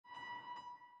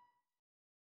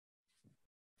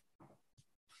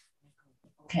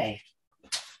Okay.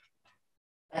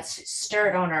 Let's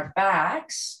start on our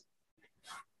backs.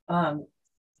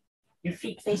 Your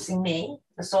feet facing me,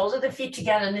 the soles of the feet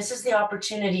together. And this is the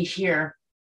opportunity here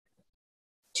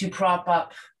to prop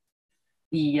up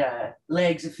the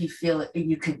legs if you feel it,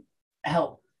 you could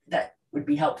help. That would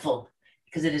be helpful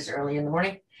because it is early in the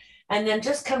morning. And then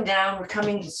just come down. We're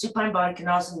coming to supine Baddha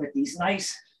Konasana with these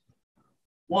nice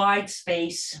wide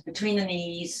space between the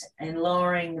knees and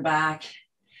lowering the back.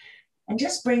 And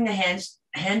just bring the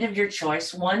hand of your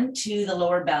choice, one to the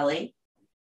lower belly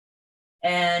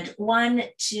and one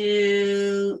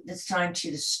to, this time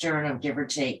to the sternum, give or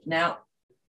take. Now,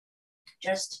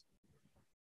 just,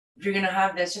 if you're gonna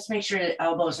have this, just make sure the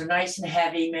elbows are nice and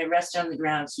heavy, you may rest on the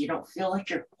ground so you don't feel like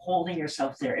you're holding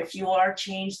yourself there. If you are,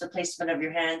 change the placement of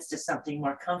your hands to something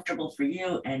more comfortable for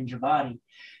you and your body.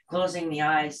 Closing the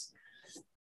eyes.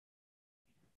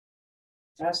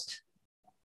 Just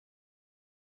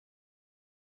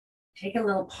take a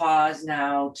little pause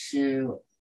now to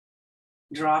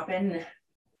drop in,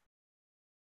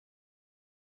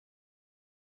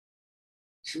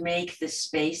 to make this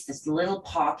space, this little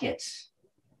pocket,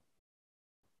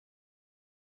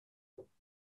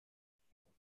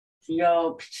 the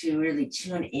yoke, to really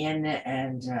tune in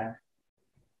and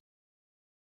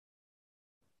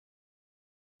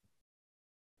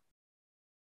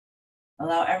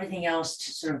allow everything else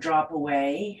to sort of drop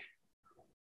away.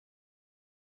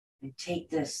 And take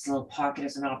this little pocket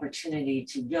as an opportunity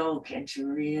to yoke and to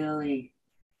really,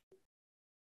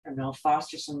 I don't know,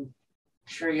 foster some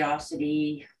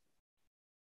curiosity,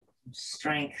 some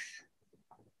strength.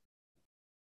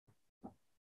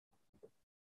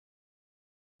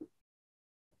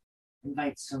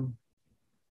 Invite some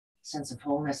sense of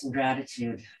wholeness and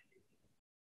gratitude.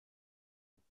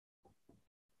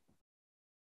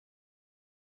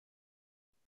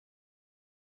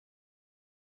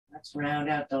 Let's round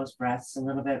out those breaths a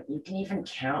little bit. You can even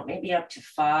count maybe up to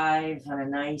 5 on a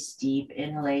nice deep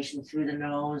inhalation through the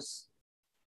nose.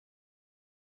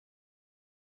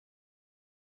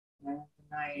 And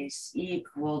a nice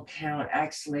equal count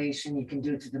exhalation. You can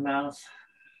do it to the mouth.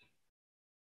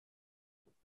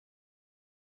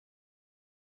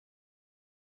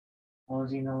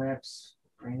 Closing the lips,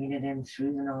 bringing it in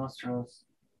through the nostrils.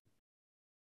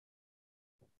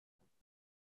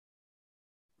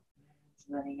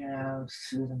 Letting it out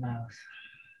through the mouth.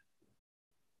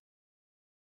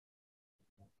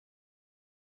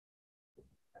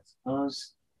 Let's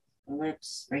close the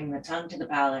lips, bring the tongue to the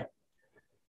palate.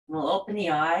 We'll open the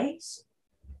eyes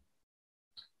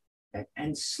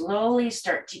and slowly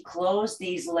start to close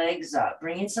these legs up,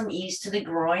 bringing some ease to the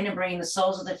groin and bringing the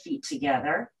soles of the feet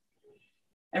together.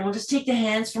 And we'll just take the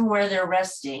hands from where they're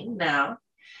resting now.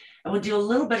 And we'll do a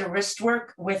little bit of wrist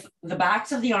work with the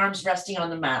backs of the arms resting on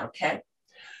the mat, okay?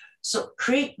 So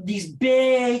create these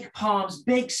big palms,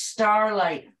 big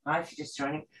starlight. If you're just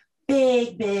joining,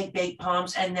 big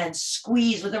palms, and then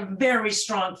squeeze with a very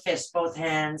strong fist, both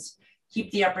hands. Keep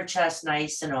the upper chest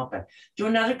nice and open. Do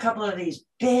another couple of these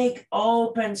big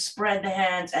open, spread the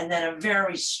hands, and then a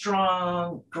very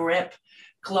strong grip,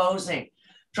 closing.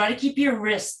 Try to keep your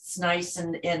wrists nice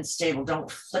and stable. Don't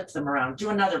flip them around.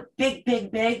 Do another big,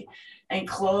 and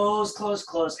close.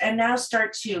 And now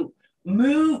start to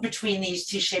move between these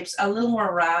two shapes a little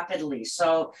more rapidly.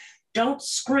 So don't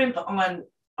scrimp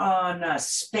on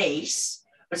space,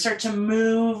 but start to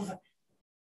move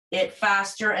it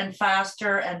faster and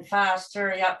faster and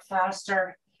faster. Yep,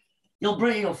 faster.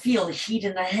 You'll feel the heat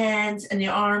in the hands and the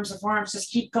arms, the forearms. Just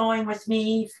keep going with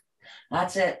me.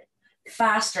 That's it.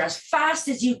 Faster, as fast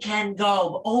as you can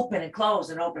go. Open and close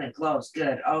and open and close.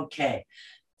 Good. Okay.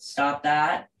 Stop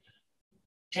that.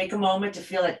 Take a moment to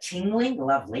feel it tingling.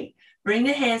 Lovely. Bring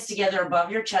the hands together above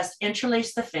your chest,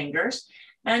 interlace the fingers,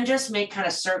 and just make kind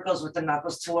of circles with the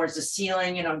knuckles towards the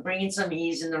ceiling, you know, bringing some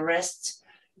ease in the wrists.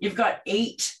 You've got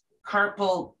 8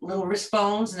 carpal little wrist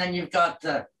bones, and then you've got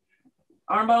the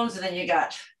arm bones, and then you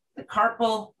got the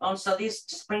carpal bones. So these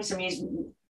just bring some ease.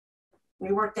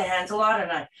 We work the hands a lot,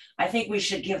 and I think we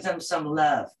should give them some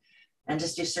love and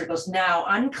just do circles. Now,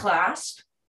 unclasp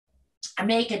and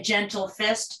make a gentle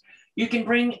fist. You can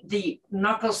bring the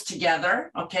knuckles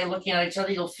together, okay, looking at each other.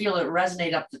 You'll feel it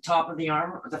resonate up the top of the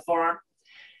arm, or the forearm.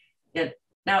 Good.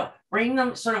 Now, bring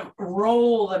them, sort of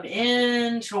roll them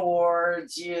in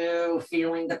towards you,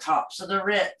 feeling the tops of the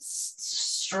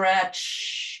wrists,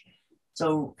 stretch.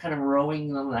 So kind of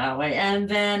rowing them that way. And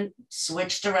then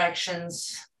switch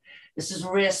directions. This is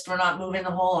wrist. We're not moving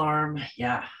the whole arm.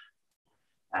 Yeah,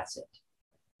 that's it.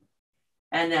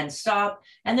 and then stop,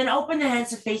 and then open the hands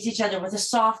to face each other with a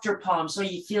softer palm. So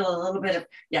you feel a little bit of,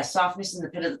 softness in the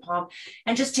pit of the palm.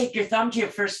 And just take your thumb to your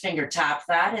first finger, tap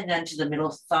that, and then to the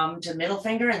middle thumb to middle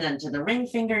finger, and then to the ring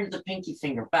finger and the pinky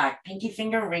finger, back, pinky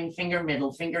finger, ring finger,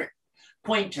 middle finger,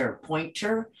 pointer,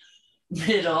 pointer,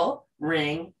 middle,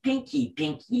 ring, pinky,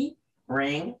 pinky,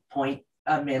 ring, point,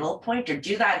 middle, pointer.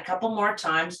 Do that a couple more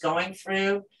times, going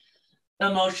through the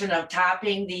motion of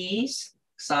tapping these,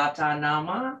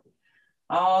 Satanama,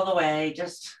 all the way.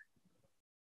 Just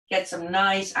get some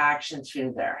nice action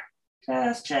through there,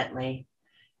 just gently,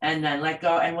 and then let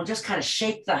go. And we'll just kind of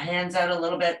shake the hands out a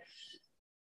little bit.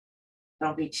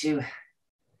 Don't be too,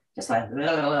 just like,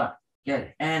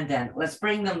 good. And then let's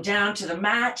bring them down to the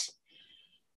mat.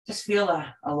 Just feel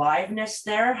a aliveness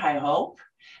there, I hope.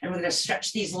 And we're going to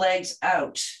stretch these legs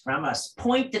out from us.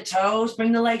 Point the toes,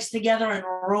 bring the legs together and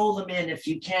roll them in if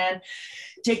you can.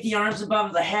 Take the arms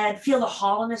above the head, feel the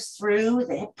hollowness through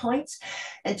the hip points,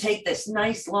 and take this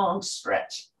nice long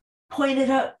stretch. Point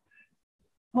it up,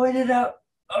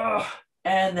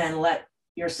 and then let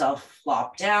yourself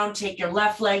flop down. Take your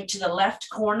left leg to the left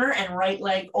corner and right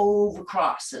leg over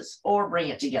crosses, or bring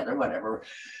it together, whatever.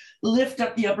 Lift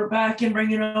up the upper back and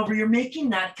bring it over. You're making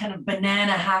that kind of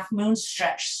banana half moon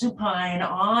stretch, supine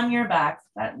on your back.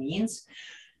 That means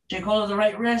take hold of the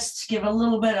right wrist, give a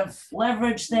little bit of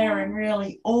leverage there, and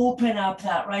really open up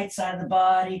that right side of the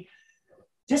body.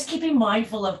 Just keeping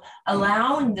mindful of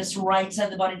allowing this right side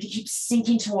of the body to keep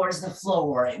sinking towards the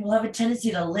floor. It will have a tendency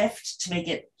to lift to make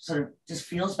it sort of just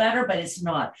feels better, but it's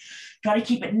not. Try to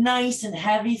keep it nice and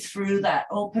heavy through that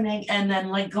opening, and then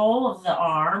let go of the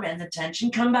arm and the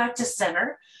tension. Come back to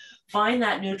center. Find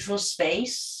that neutral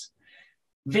space.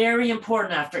 Very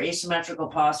important after asymmetrical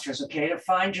postures, okay, to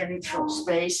find your neutral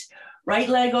space. Right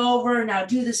leg over. Now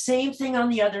do the same thing on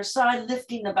the other side,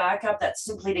 lifting the back up. That's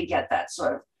simply to get that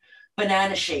sort of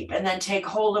banana shape, and then take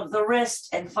hold of the wrist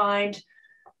and find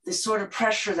this sort of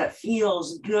pressure that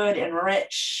feels good and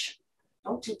rich.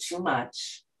 Don't do too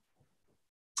much.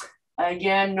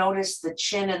 Again, notice the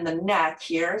chin and the neck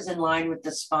here is in line with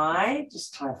the spine.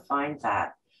 Just try to find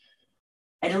that.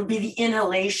 And it'll be the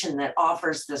inhalation that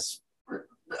offers this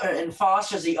and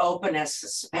fosters the openness,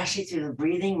 especially through the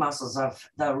breathing muscles of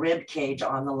the rib cage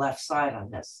on the left side on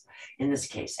this, in this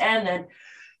case. And then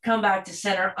come back to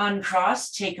center, uncross,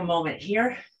 take a moment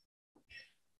here.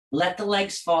 Let the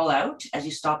legs fall out as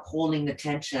you stop holding the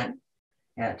tension.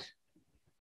 Good.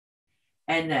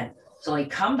 And then, so you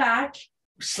come back,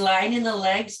 slide in the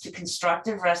legs to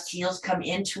constructive rest. Heels come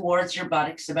in towards your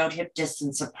buttocks, about hip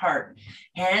distance apart.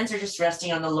 Hands are just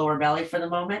resting on the lower belly for the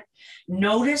moment.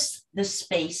 Notice the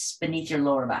space beneath your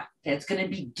lower back. Okay, it's going to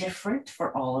be different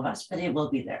for all of us, but it will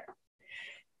be there.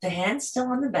 The hands still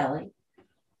on the belly.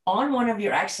 On one of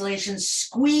your exhalations,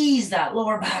 squeeze that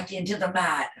lower back into the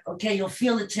mat. Okay, you'll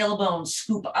feel the tailbone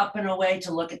scoop up and away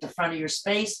to look at the front of your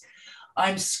space.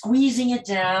 I'm squeezing it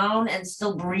down and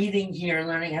still breathing here,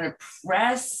 learning how to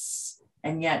press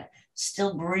and yet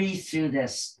still breathe through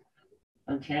this.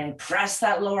 Okay, press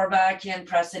that lower back in,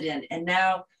 press it in. And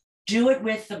now do it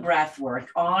with the breath work.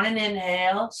 On an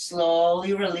inhale,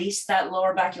 slowly release that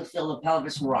lower back. You'll feel the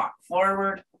pelvis rock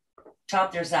forward.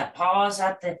 Top, there's that pause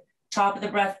at the top of the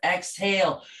breath.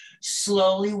 Exhale,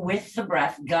 slowly with the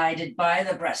breath, guided by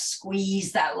the breath.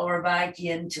 Squeeze that lower back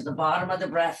into the bottom of the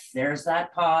breath. There's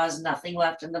that pause, nothing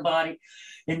left in the body.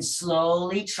 And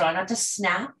slowly, try not to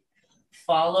snap.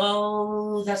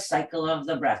 Follow the cycle of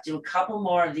the breath. Do a couple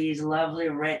more of these lovely,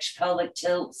 rich pelvic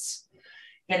tilts.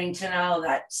 Getting to know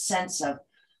that sense of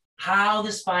how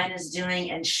the spine is doing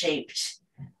and shaped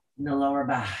in the lower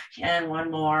back. And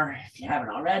one more, if you haven't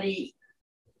already.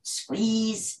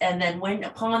 Squeeze, and then when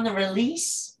upon the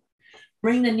release,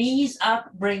 bring the knees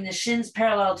up, bring the shins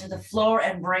parallel to the floor,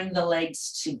 and bring the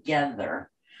legs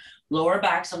together. Lower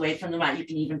backs away from the mat. You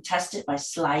can even test it by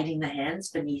sliding the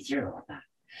hands beneath your lower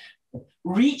back.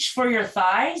 Reach for your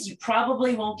thighs. You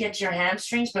probably won't get to your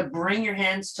hamstrings, but bring your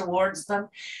hands towards them.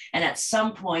 And at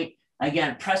some point,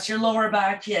 again, press your lower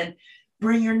back in.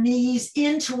 Bring your knees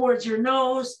in towards your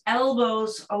nose,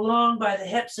 elbows along by the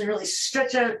hips, and really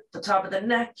stretch out the top of the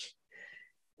neck.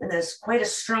 And there's quite a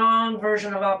strong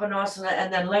version of Apanasana,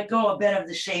 and then let go a bit of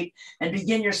the shape and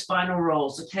begin your spinal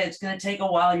rolls. Okay, it's going to take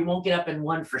a while. You won't get up in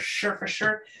one for sure, for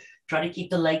sure. Try to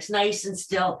keep the legs nice and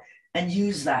still and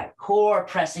use that core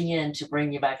pressing in to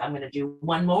bring you back. I'm going to do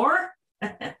one more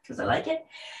because I like it.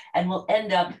 And we'll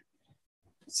end up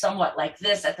somewhat like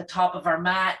this at the top of our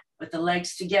mat, with the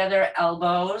legs together,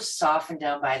 elbows soften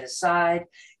down by the side.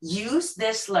 Use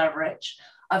this leverage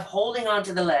of holding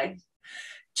onto the leg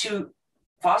to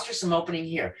foster some opening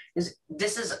here.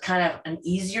 This is kind of an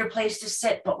easier place to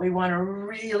sit, but we want to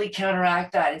really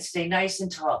counteract that and stay nice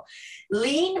and tall.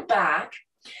 Lean back.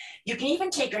 You can even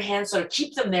take your hands, so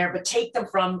keep them there, but take them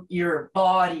from your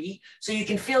body so you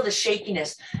can feel the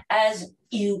shakiness as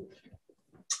you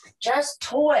just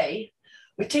toy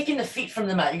with taking the feet from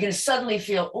the mat. You're going to suddenly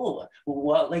feel, oh,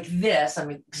 well, like this.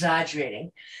 I'm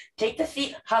exaggerating. Take the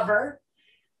feet, hover,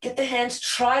 get the hands,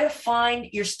 try to find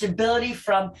your stability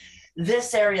from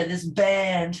this area, this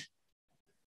band.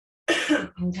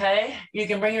 Okay, you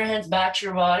can bring your hands back to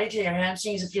your body, to your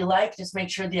hamstrings if you like. Just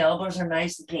make sure the elbows are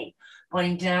nice and clean.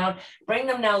 Pointing down, bring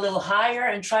them now a little higher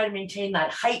and try to maintain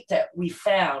that height that we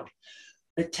found.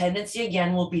 The tendency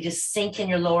again will be to sink in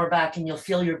your lower back and you'll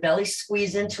feel your belly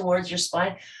squeeze in towards your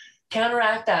spine.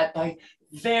 Counteract that by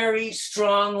very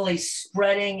strongly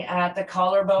spreading at the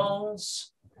collarbones.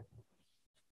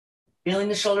 Feeling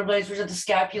the shoulder blades, which are the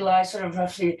scapulae, sort of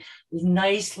roughly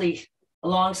nicely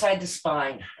alongside the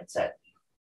spine. That's it.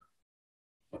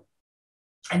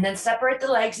 And then separate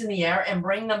the legs in the air and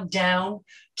bring them down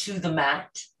to the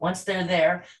mat. Once they're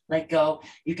there, let go.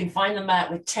 You can find the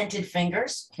mat with tented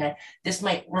fingers. Okay,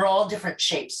 we're all different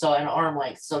shapes, so an arm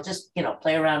length. So just,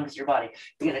 play around with your body.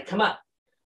 You're gonna come up.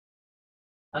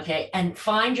 Okay, and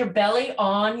find your belly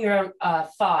on your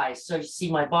thighs. So you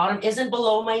see my bottom isn't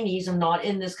below my knees. I'm not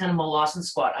in this kind of Molossan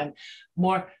squat. I'm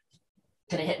more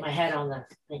gonna hit my head on the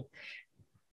thing.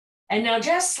 And now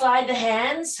just slide the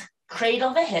hands,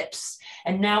 cradle the hips,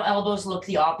 and now elbows look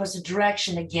the opposite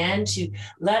direction again to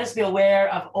let us be aware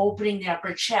of opening the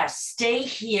upper chest. Stay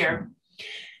here,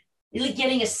 really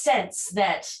getting a sense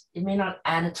that it may not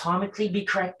anatomically be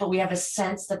correct, but we have a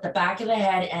sense that the back of the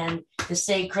head and the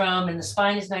sacrum and the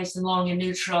spine is nice and long and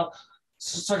neutral,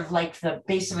 sort of like the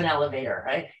base of an elevator,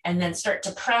 right? And then start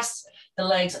to press the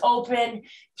legs open,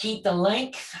 keep the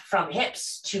length from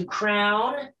hips to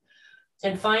crown,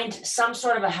 and find some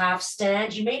sort of a half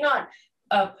stand. You may not,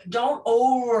 don't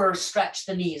overstretch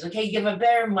the knees, okay? Give a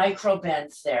bare micro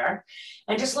bend there.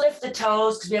 And just lift the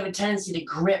toes, because we have a tendency to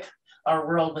grip our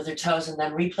world with our toes and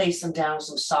then replace them down with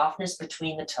some softness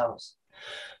between the toes.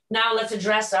 Now let's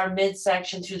address our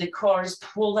midsection through the cores,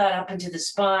 pull that up into the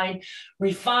spine,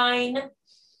 refine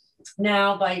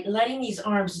now by letting these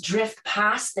arms drift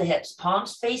past the hips,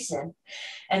 palms face in,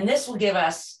 and this will give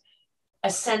us a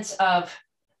sense of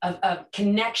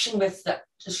connection with the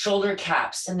shoulder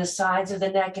caps and the sides of the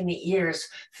neck and the ears.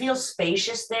 Feel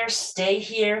spacious there, stay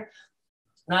here,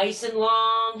 nice and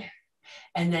long,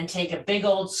 and then take a big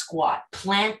old squat.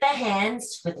 Plant the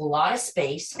hands with a lot of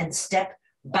space and step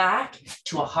back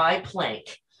to a high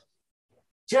plank.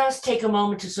 Just take a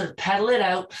moment to sort of pedal it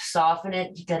out, soften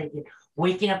it. You gotta get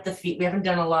waking up the feet. We haven't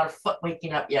done a lot of foot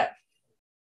waking up yet.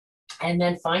 And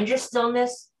then find your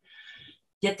stillness.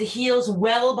 Get the heels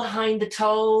well behind the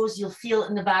toes. You'll feel it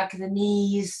in the back of the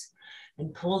knees.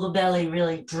 And pull the belly,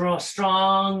 really draw a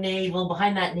strong navel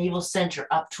behind that navel center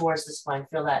up towards the spine.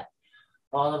 Feel that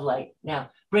ball of light.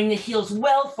 Now, bring the heels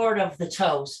well forward of the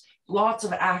toes. Lots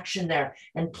of action there.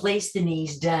 And place the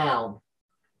knees down.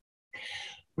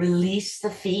 Release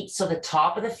the feet. So the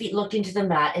top of the feet look into the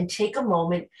mat and take a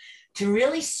moment to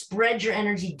really spread your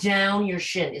energy down your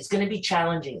shin. It's going to be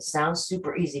challenging. It sounds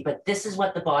super easy, but this is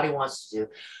what the body wants to do.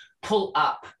 Pull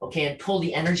up, okay, and pull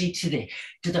the energy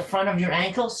to the front of your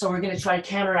ankle. So we're going to try to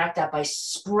counteract that by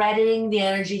spreading the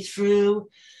energy through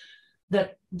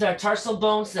the tarsal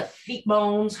bones, the feet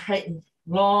bones, right?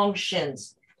 Long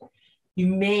shins. You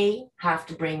may have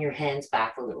to bring your hands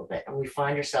back a little bit, and we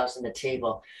find ourselves in the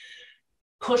table.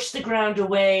 Push the ground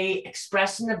away,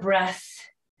 expressing the breath,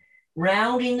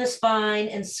 rounding the spine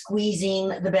and squeezing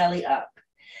the belly up.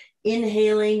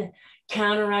 Inhaling,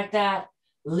 counteract that,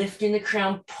 lifting the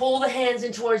crown, pull the hands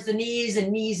in towards the knees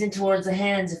and knees in towards the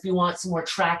hands if you want some more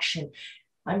traction.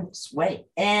 I'm sweating.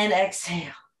 And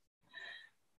exhale.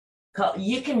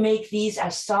 You can make these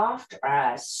as soft or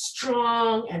as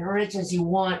strong and rich as you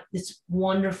want. It's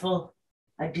wonderful.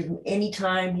 I do them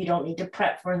anytime. You don't need to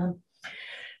prep for them.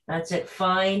 That's it.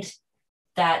 Find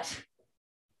that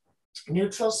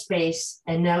neutral space.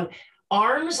 And now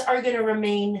arms are going to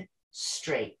remain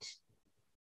straight.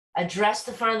 Address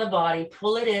the front of the body,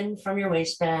 pull it in from your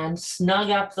waistband, snug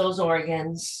up those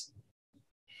organs,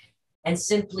 and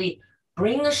simply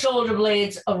bring the shoulder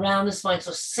blades around the spine.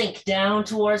 So sink down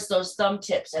towards those thumb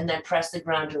tips and then press the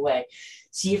ground away.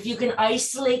 See if you can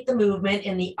isolate the movement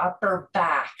in the upper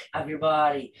back of your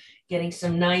body, getting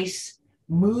some nice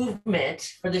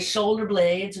movement for the shoulder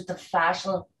blades with the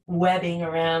fascial webbing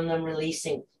around them,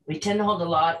 releasing. We tend to hold a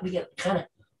lot, we get kind of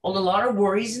hold a lot of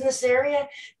worries in this area.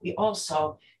 We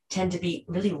also tend to be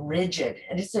really rigid,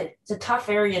 and it's a tough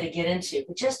area to get into,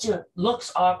 but just to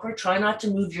looks awkward, try not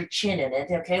to move your chin in it.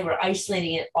 Okay, we're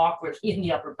isolating it awkwardly in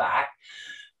the upper back.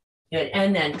 Good.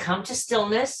 And then come to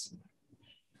stillness.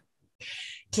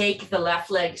 Take the left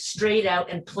leg straight out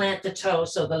and plant the toe.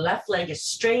 So the left leg is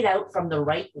straight out from the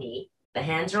right knee. The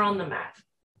hands are on the mat.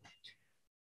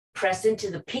 Press into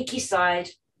the pinky side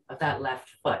of that left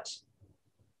foot.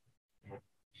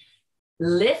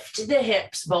 Lift the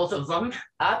hips, both of them,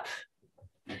 up,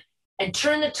 and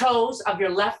turn the toes of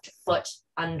your left foot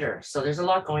under. So there's a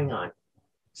lot going on.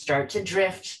 Start to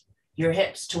drift your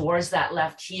hips towards that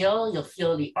left heel. You'll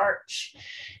feel the arch.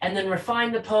 And then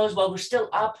refine the pose while we're still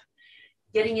up,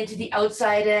 getting into the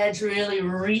outside edge, really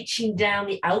reaching down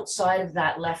the outside of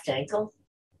that left ankle.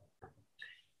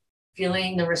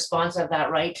 Feeling the response of that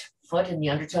right foot in the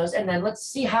undertoes. And then let's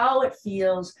see how it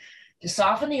feels to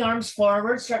soften the arms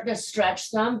forward, start to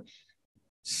stretch them.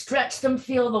 Stretch them,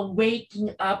 feel the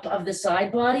waking up of the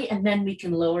side body, and then we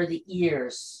can lower the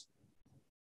ears.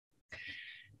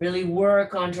 Really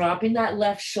work on dropping that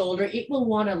left shoulder. It will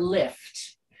want to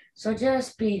lift. So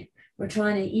we're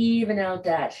trying to even out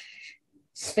that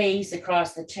space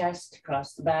across the chest,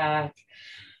 across the back.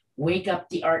 Wake up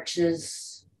the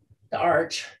arches, the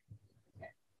arch.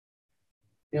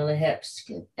 Feel the hips.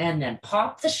 Good. And then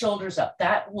pop the shoulders up.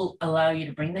 That will allow you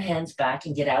to bring the hands back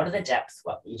and get out of the depth,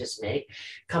 what you just made.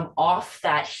 Come off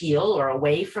that heel or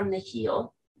away from the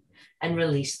heel and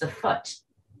release the foot.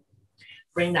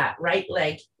 Bring that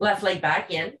left leg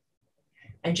back in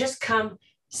and just come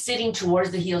sitting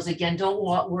towards the heels again. Don't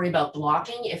worry about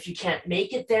blocking. If you can't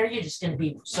make it there, you're just going to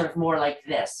be sort of more like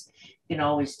this. You can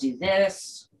always do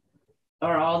this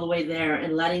or all the way there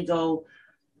and letting go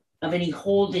of any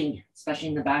holding, especially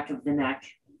in the back of the neck.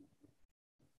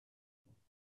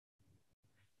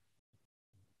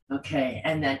 Okay,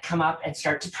 and then come up and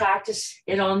start to practice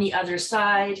it on the other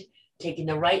side, taking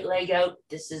the right leg out.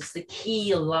 This is the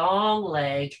key, long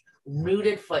leg,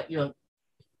 rooted foot.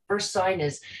 First sign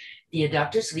is the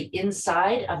adductor, so the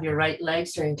inside of your right leg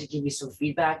starting to give you some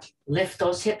feedback. Lift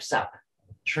those hips up.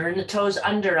 Turn the toes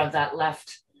under of that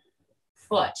left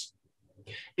foot.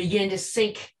 Begin to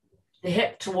sink the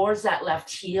hip towards that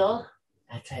left heel.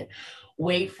 That's it.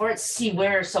 Wait for it. See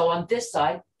where. So on this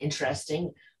side,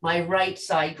 interesting, my right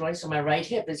side groin, so my right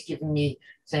hip is giving me,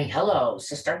 saying, hello,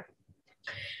 sister.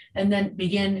 And then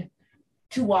begin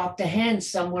to walk the hands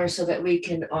somewhere so that we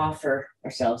can offer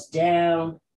ourselves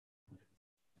down,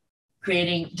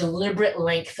 creating deliberate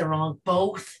length along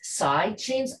both side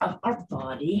chains of our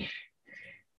body.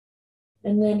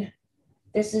 And then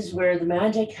this is where the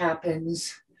magic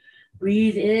happens.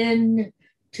 Breathe in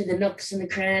to the nooks and the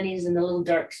crannies and the little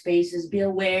dark spaces. Be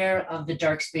aware of the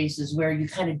dark spaces where you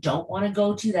kind of don't want to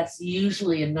go to. That's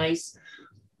usually a nice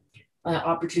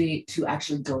opportunity to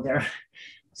actually go there.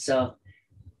 So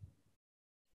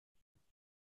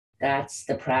that's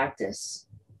the practice.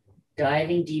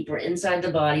 Diving deeper inside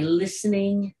the body,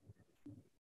 listening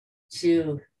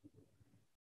to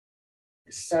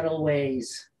the subtle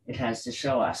ways it has to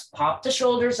show us. Pop the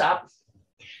shoulders up.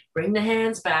 Bring the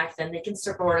hands back, then they can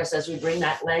support us as we bring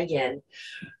that leg in.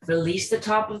 Release the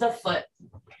top of the foot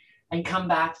and come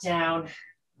back down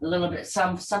a little bit,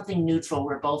 something neutral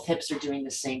where both hips are doing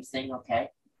the same thing, okay?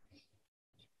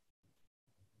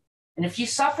 And if you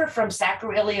suffer from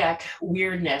sacroiliac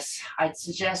weirdness, I'd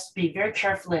suggest be very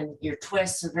careful in your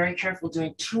twists and very careful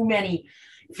doing too many,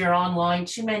 if you're online,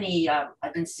 too many,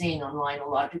 I've been seeing online, a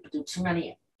lot of people do too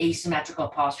many asymmetrical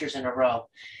postures in a row.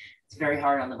 It's very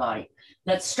hard on the body.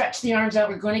 Let's stretch the arms out.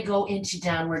 We're going to go into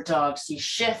downward dog. So you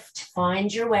shift,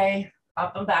 find your way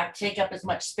up and back, take up as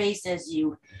much space as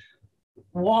you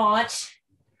want.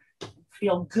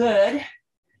 Feel good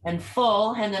and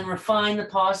full, and then refine the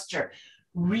posture.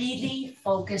 Really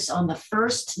focus on the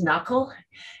first knuckle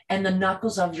and the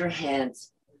knuckles of your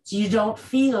hands. So you don't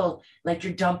feel like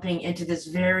you're dumping into this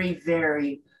very,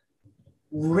 very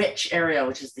rich area,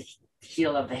 which is the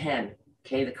heel of the hen.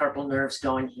 Okay, the carpal nerves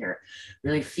going here.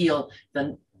 Really feel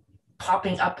the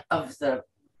popping up of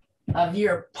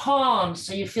your palms,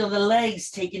 so you feel the legs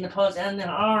taking the pose, and then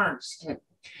arms.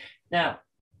 Now,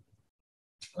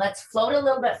 let's float a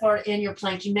little bit forward in your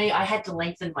plank. I had to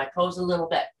lengthen my pose a little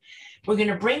bit. We're going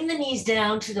to bring the knees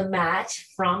down to the mat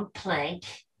from plank.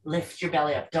 Lift your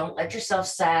belly up. Don't let yourself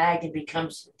sag and become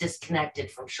disconnected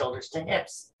from shoulders to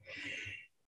hips.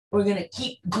 We're going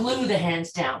to glue the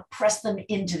hands down, press them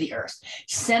into the earth.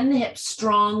 Send the hips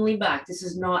strongly back. This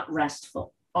is not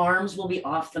restful. Arms will be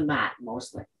off the mat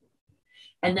mostly.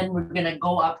 And then we're going to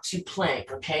go up to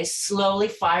plank, okay? Slowly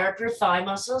fire up your thigh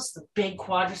muscles, the big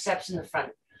quadriceps in the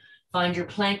front. Find your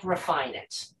plank, refine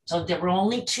it. So there were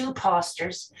only two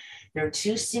postures. There are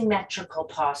two symmetrical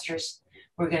postures.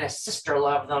 We're going to sister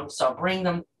love them. So bring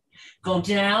them, go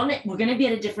down. We're going to be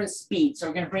at a different speed. So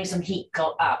we're going to bring some heat,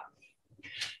 go up.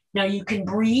 Now you can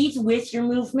breathe with your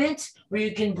movement, or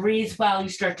you can breathe while you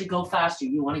start to go faster.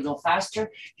 You want to go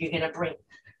faster, you're going to bring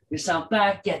yourself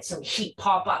back, get some heat,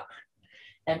 pop up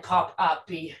and pop up.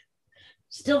 Be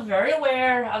still very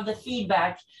aware of the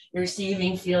feedback you're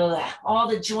receiving. Feel that all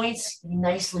the joints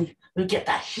nicely. We'll get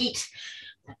that heat.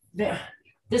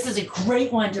 This is a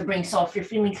great one to bring. So if you're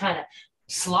feeling kind of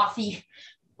slothy,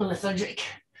 lethargic,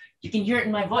 you can hear it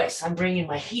in my voice. I'm bringing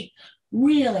my heat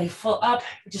really full up.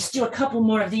 Just do a couple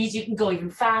more of these. You can go even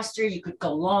faster. You could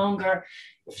go longer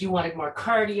if you wanted more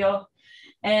cardio.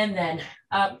 And then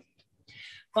up.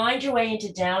 Find your way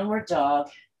into downward dog.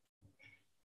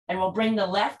 And we'll bring the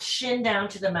left shin down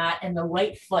to the mat and the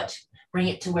right foot, bring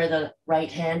it to where the right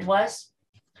hand was.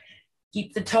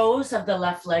 Keep the toes of the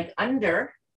left leg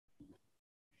under.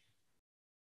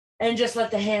 And just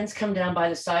let the hands come down by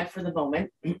the side for the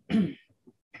moment.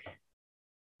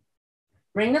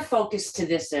 Bring the focus to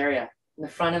this area, in the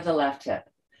front of the left hip.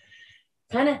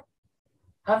 Kind of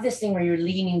have this thing where you're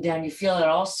leaning down, you feel it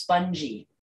all spongy.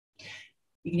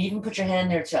 You can even put your hand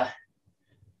there to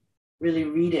really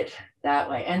read it that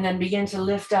way. And then begin to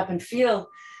lift up and feel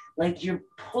like you're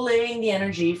pulling the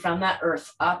energy from that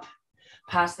earth up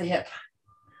past the hip,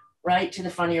 right to the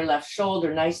front of your left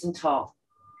shoulder, nice and tall,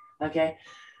 okay?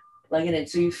 Like it in,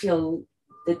 so you feel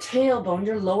the tailbone,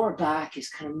 your lower back is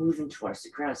kind of moving towards the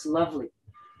ground. It's lovely.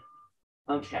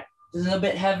 Okay, this is a little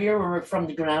bit heavier. We're from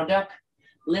the ground up.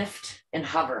 Lift and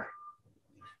hover.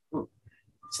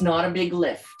 It's not a big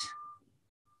lift.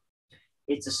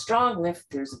 It's a strong lift.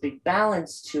 There's a big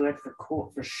balance to it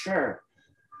for sure.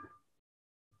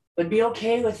 But be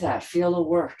okay with that. Feel the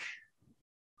work.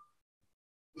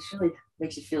 This really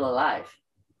makes you feel alive.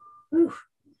 Whew.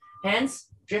 Hands,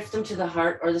 drift them to the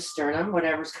heart or the sternum,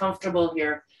 whatever's comfortable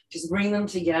here. Just bring them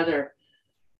together,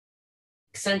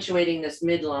 accentuating this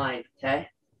midline, okay?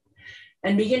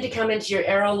 And begin to come into your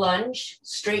arrow lunge,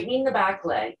 straightening the back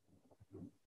leg,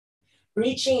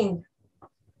 reaching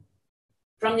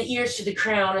from the ears to the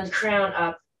crown and the crown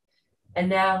up. And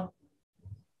now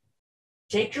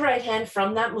take your right hand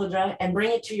from that mudra and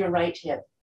bring it to your right hip.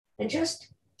 And just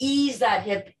ease that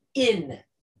hip in,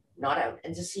 not out.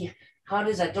 And just see, how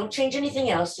does that? Don't change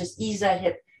anything else. Just ease that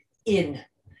hip in.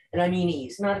 And I mean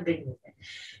ease, not a big movement.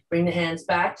 Bring the hands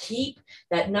back. Keep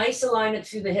that nice alignment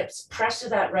through the hips. Press to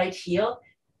that right heel.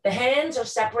 The hands are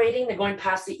separating. They're going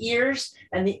past the ears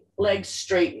and the legs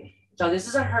straighten. So this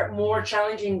is a more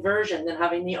challenging version than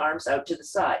having the arms out to the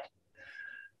side.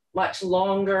 Much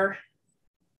longer.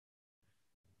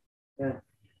 Yeah.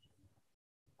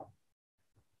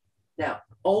 Now,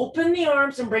 open the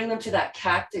arms and bring them to that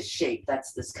cactus shape.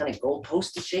 That's this kind of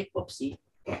goalpost shape. Whoopsie.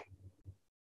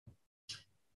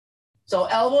 So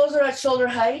elbows are at shoulder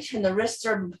height and the wrists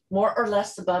are more or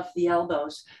less above the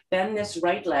elbows. Bend this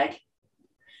right leg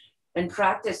and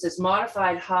practice this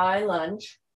modified high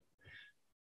lunge.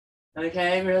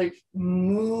 Okay, really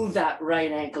move that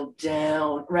right ankle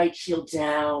down, right heel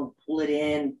down, pull it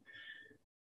in.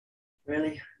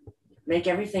 Really make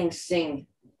everything sing.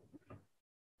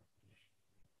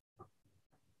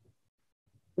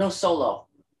 No solo,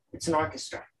 it's an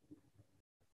orchestra.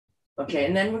 Okay,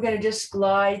 and then we're gonna just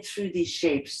glide through these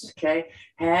shapes, okay?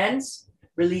 Hands,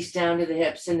 release down to the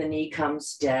hips and the knee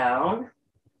comes down.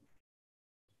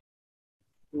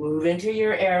 Move into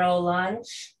your arrow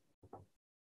lunge.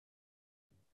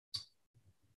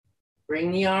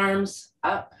 Bring the arms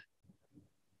up.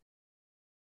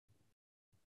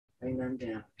 Bring them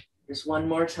down. Just one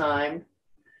more time.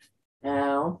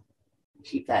 Now,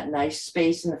 keep that nice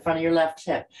space in the front of your left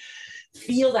hip.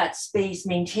 Feel that space,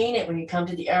 maintain it when you come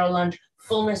to the arrow lunge,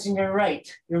 fullness in your right.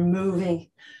 You're moving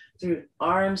through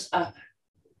arms up.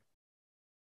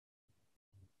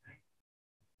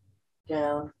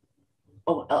 Down.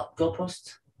 Oh,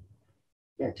 goalposts.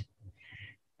 Good.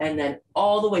 And then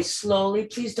all the way slowly,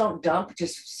 please don't dump,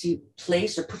 just see,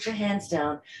 place or put your hands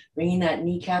down, bringing that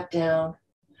kneecap down.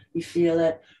 You feel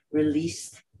it,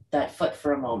 release that foot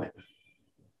for a moment.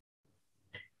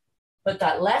 Put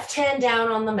that left hand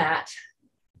down on the mat.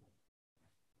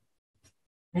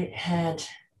 Right hand.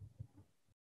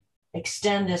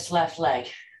 Extend this left leg.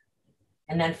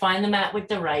 And then find the mat with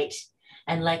the right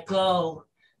and let go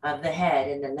of the head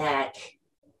and the neck.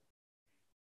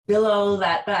 Billow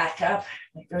that back up,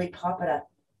 like really pop it up.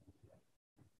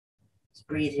 Just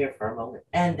breathe here for a moment.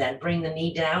 And then bring the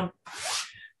knee down.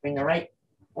 Bring the right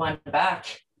one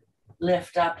back.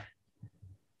 Lift up.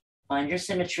 Find your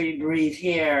symmetry, breathe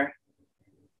here.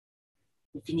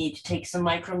 If you need to take some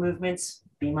micro movements,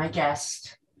 be my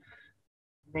guest.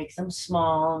 Make them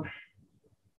small.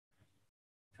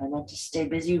 Try not to stay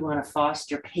busy. You want to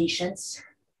foster patience.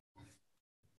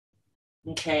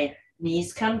 Okay,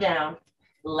 knees come down.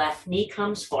 Left knee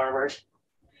comes forward.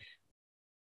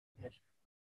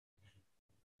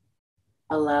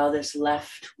 Allow this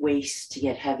left waist to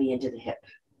get heavy into the hip.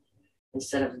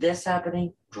 Instead of this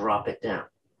happening, drop it down.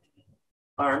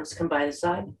 Arms come by the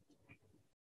side.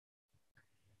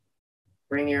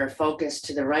 Bring your focus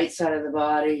to the right side of the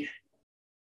body.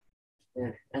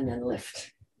 And then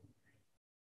lift.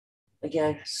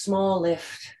 Again, small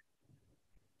lift.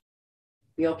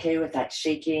 Be okay with that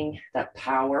shaking, that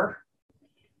power.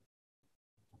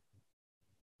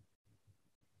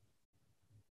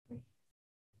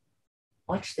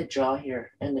 Watch the jaw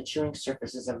here and the chewing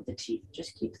surfaces of the teeth.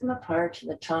 Just keep them apart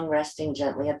and the tongue resting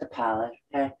gently at the palate,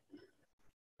 okay?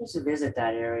 Just visit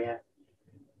that area.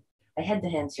 I had the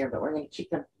hands here, but we're going to keep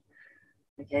them,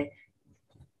 okay?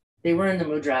 They were in the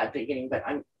mudra at the beginning, but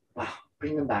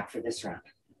bring them back for this round.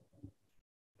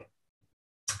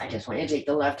 I just want you to take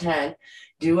the left hand,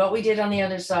 do what we did on the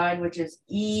other side, which is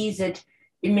ease it.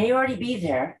 It may already be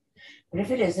there, but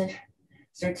if it isn't,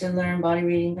 start to learn body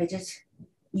reading by just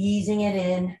easing it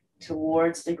in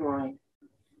towards the groin.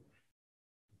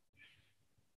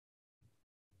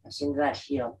 Press into that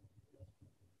heel.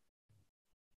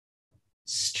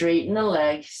 Straighten the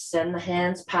leg, send the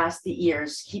hands past the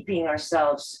ears, keeping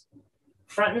ourselves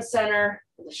front and center,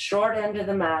 the short end of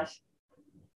the mat.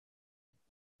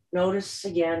 Notice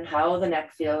again how the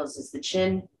neck feels. Is the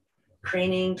chin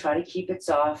craning? Try to keep it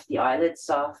soft. The eyelids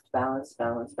soft. Balance,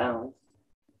 balance, balance.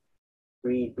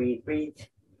 Breathe, breathe, breathe.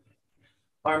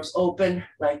 Arms open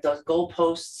like those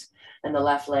goalposts, and the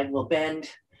left leg will bend.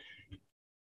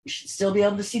 You should still be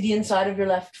able to see the inside of your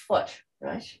left foot,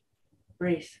 right?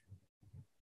 Breathe.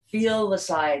 Feel the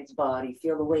sides body,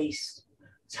 feel the waist.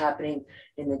 What's happening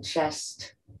in the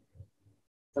chest,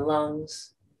 the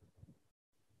lungs,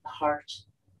 the heart.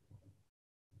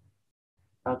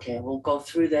 Okay, we'll go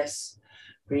through this,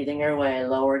 breathing our way,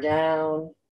 lower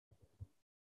down.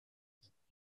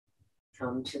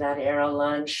 Come to that arrow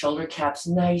lunge, shoulder caps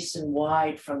nice and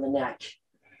wide from the neck.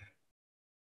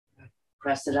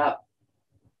 Press it up.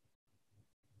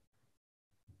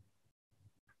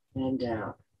 And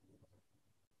down.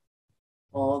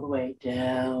 All the way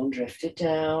down, drift it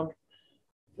down.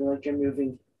 Feel like you're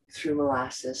moving through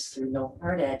molasses, through no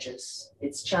hard edges.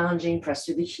 It's challenging, press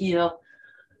through the heel.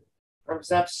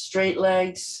 Arms up, straight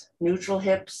legs, neutral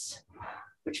hips,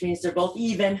 which means they're both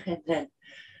even, and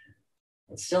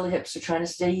still the hips are trying to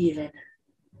stay even.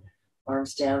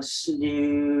 Arms down,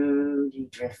 slowly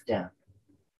drift down.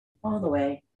 All the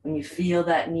way. When you feel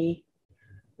that knee,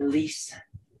 release.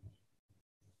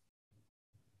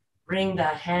 Bring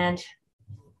that hand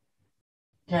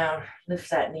down, lift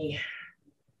that knee.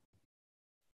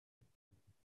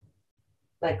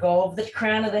 Let go of the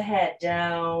crown of the head,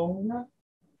 down.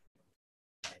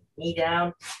 Knee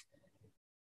down,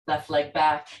 left leg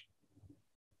back,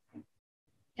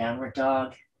 downward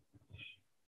dog.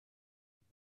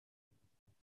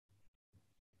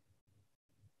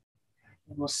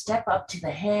 And we'll step up to the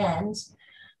hands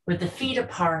with the feet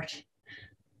apart,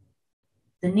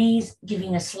 the knees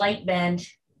giving a slight bend,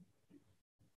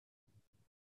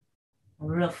 a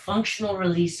real functional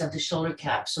release of the shoulder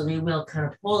cap, so they will kind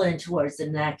of pull in towards the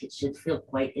neck. It should feel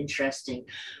quite interesting.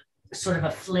 Sort of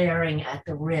a flaring at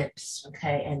the ribs,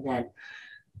 okay? And then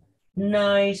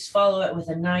nice, follow it with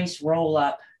a nice roll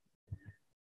up.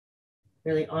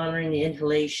 Really honoring the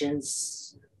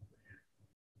inhalations.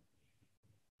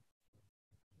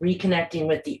 Reconnecting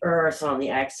with the earth on the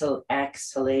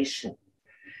exhalation.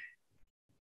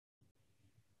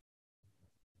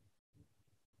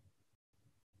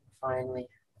 Finally,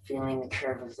 feeling the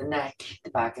curve of the neck,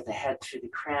 the back of the head through the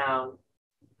crown.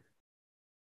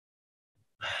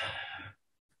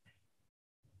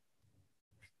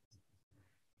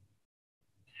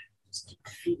 Just keep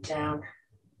the feet down.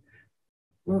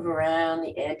 Move around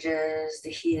the edges, the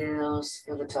heels,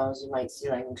 feel the toes. You might see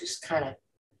like I'm just kind of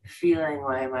feeling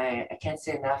I can't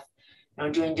say enough. You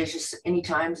know, doing dishes any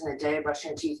times in the day, brushing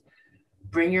your teeth.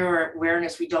 Bring your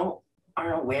awareness. We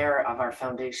aren't aware of our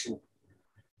foundation.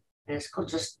 And it's cool,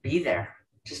 just be there.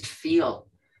 Just feel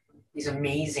these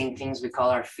amazing things we call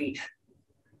our feet.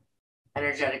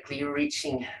 Energetically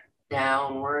reaching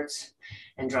downwards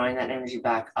and drawing that energy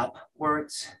back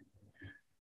upwards.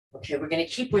 Okay, we're going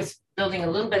to keep with building a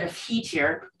little bit of heat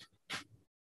here.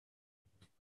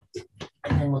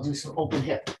 And then we'll do some open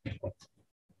hip.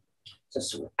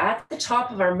 So at the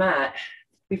top of our mat,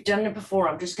 we've done it before.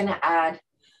 I'm just going to add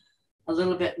a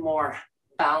little bit more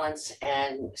balance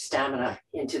and stamina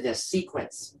into this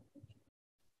sequence.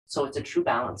 So it's a true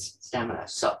balance, stamina.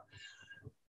 So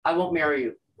I won't mirror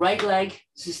you. Right leg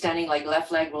is standing leg,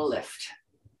 left leg will lift.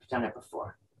 I've done it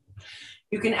before.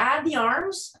 You can add the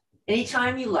arms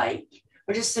anytime you like,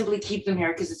 or just simply keep them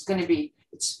here because it's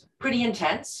pretty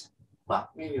intense. Well,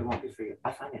 maybe it won't be for you.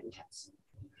 I find it intense.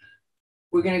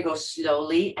 We're going to go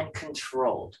slowly and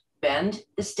controlled. Bend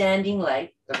the standing leg,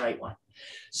 the right one.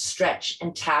 Stretch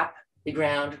and tap the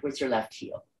ground with your left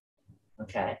heel.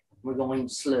 Okay, we're going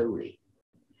slowly.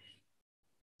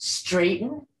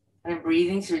 Straighten and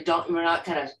breathing, so we're not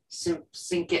kind of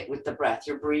sink it with the breath.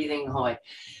 You're breathing away.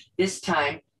 This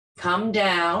time, come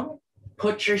down,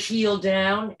 put your heel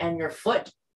down and your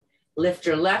foot. Lift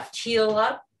your left heel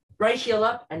up, right heel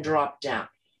up, and drop down.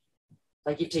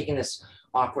 Like you've taken this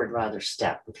awkward, rather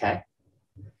step, okay?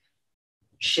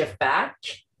 Shift back,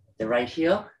 the right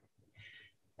heel,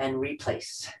 and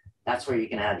replace. That's where you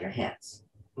can add your hands,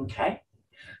 okay?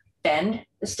 Bend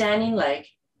the standing leg,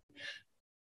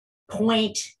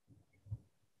 point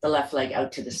the left leg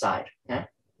out to the side, okay?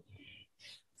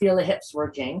 Feel the hips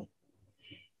working,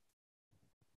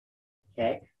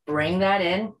 okay? Bring that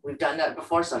in. We've done that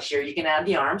before, so sure you can add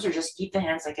the arms or just keep the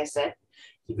hands, like I said.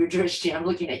 Keep your drishti. I'm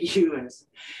looking at you.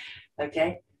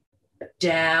 Okay.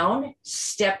 Down,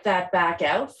 step that back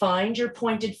out. Find your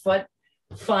pointed foot.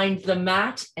 Find the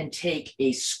mat and take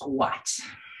a squat.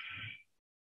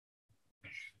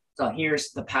 So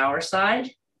here's the power side.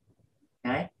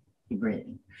 Okay. Keep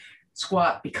breathing.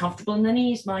 Squat. Be comfortable in the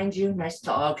knees, mind you. Nice and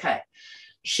tall. Okay.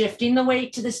 Shifting the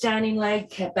weight to the standing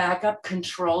leg. Back up.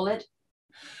 Control it.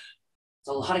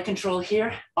 So a lot of control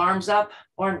here, arms up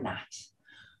or not.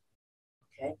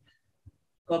 Okay,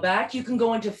 go back. You can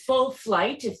go into full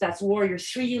flight if that's warrior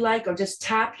 3 you like, or just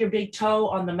tap your big toe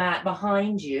on the mat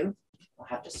behind you. I'll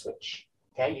have to switch.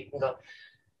 Okay, you can go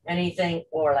anything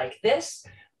or like this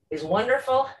is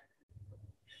wonderful.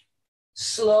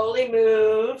 Slowly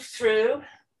move through,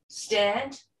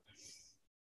 stand.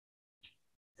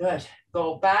 Good,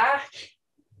 go back.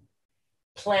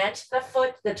 Plant the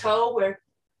foot, the toe where,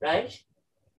 right?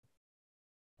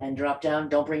 And drop down.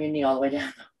 Don't bring your knee all the way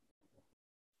down.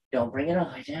 Don't bring it all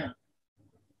the way down.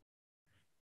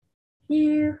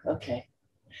 Here. Okay.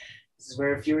 This is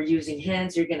where if you were using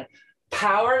hands, you're going to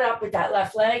power it up with that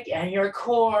left leg and your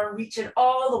core. Reach it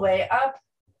all the way up.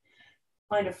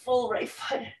 Find a full right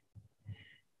foot.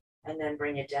 And then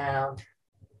bring it down.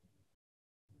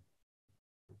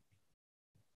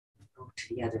 Go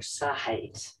to the other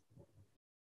side.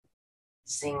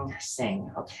 Sing, sing.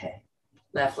 Okay.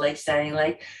 Left leg, standing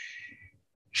leg.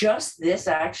 Just this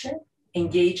action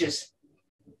engages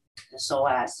the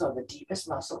psoas, so the deepest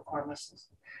muscle, core muscles.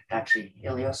 Actually,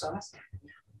 iliopsoas.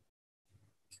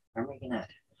 I'm making that.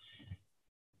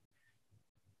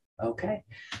 Okay.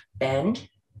 Bend.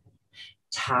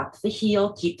 Tap the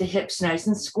heel. Keep the hips nice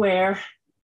and square.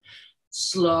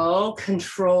 Slow,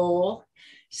 control.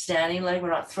 Standing leg. We're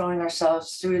not throwing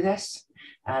ourselves through this.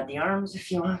 Add the arms if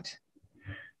you want.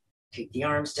 Take the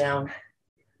arms down.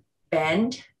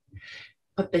 Bend,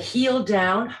 put the heel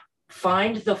down,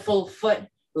 find the full foot,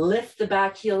 lift the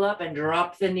back heel up and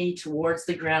drop the knee towards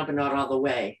the ground, but not all the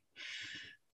way.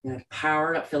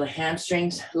 Power up, feel the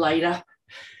hamstrings light up,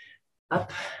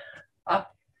 up,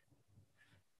 up,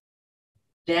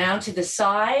 down to the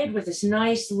side with this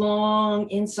nice long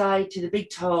inside to the big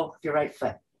toe of your right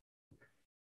foot.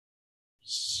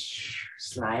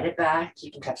 Slide it back.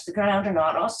 You can touch the ground or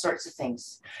not, all sorts of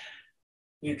things.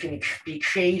 You can be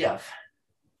creative.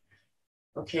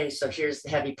 Okay, so here's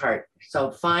the heavy part. So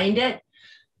find it.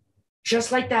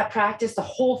 Just like that practice, the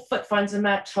whole foot finds the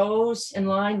mat, toes in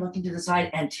line, looking to the side,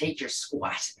 and take your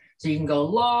squat. So you can go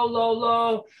low, low,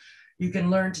 low. You can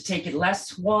learn to take it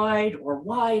less wide or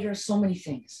wider, so many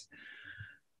things.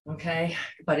 Okay,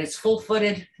 but it's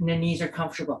full-footed and the knees are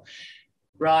comfortable.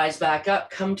 Rise back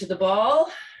up, come to the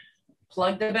ball.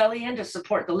 Plug the belly in to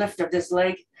support the lift of this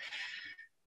leg.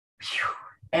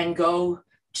 And go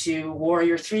to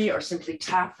warrior 3 or simply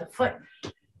tap the foot.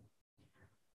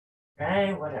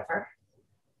 Right, whatever.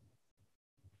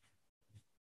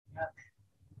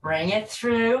 Bring it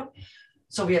through.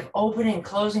 So we have opening,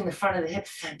 closing the front of the hip.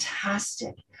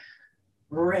 Fantastic.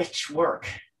 Rich work.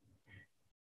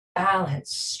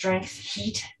 Balance, strength,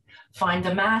 heat. Find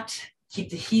the mat.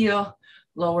 Keep the heel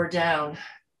lower down,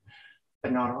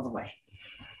 but not all the way.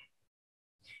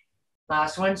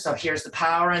 Last one. So here's the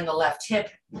power in the left hip,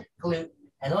 glute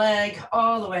and leg,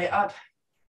 all the way up.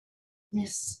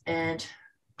 Yes, and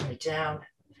right down.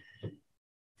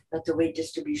 Let the weight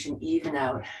distribution even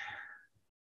out.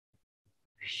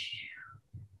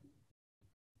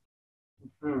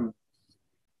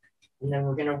 And then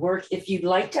we're going to work. If you'd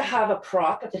like to have a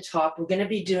prop at the top, we're going to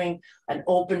be doing an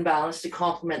open balance to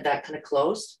complement that kind of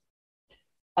closed.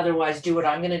 Otherwise, do what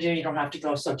I'm going to do. You don't have to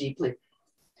go so deeply.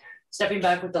 Stepping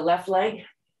back with the left leg,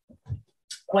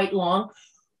 quite long,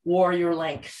 warrior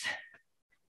length.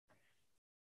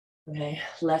 Okay,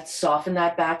 let's soften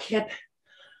that back hip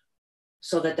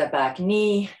so that the back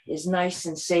knee is nice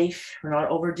and safe. We're not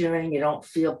overdoing. You don't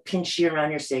feel pinchy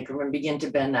around your sacrum, and begin to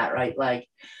bend that right leg.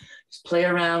 Just play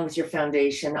around with your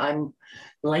foundation. I'm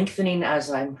lengthening as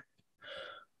I'm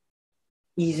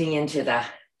easing into the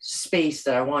space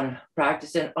that I want to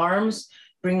practice in. Arms,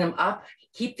 bring them up.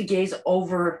 Keep the gaze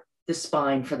over the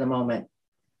spine for the moment.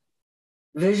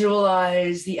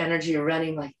 Visualize the energy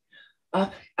running like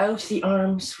up, out the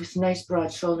arms with nice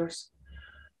broad shoulders.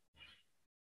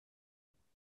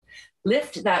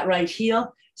 Lift that right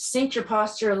heel, sink your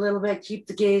posture a little bit, keep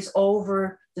the gaze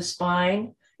over the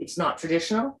spine. It's not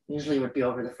traditional, usually it would be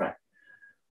over the front.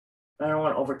 I don't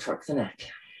want to over torque the neck.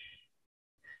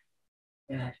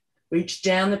 Good. Reach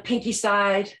down the pinky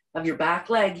side of your back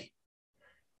leg.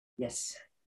 Yes.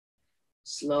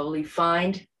 Slowly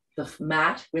find the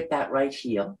mat with that right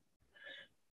heel.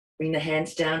 Bring the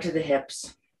hands down to the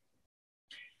hips.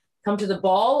 Come to the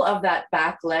ball of that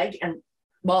back leg and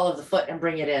ball of the foot and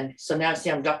bring it in. So now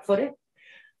see I'm duck-footed.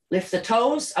 Lift the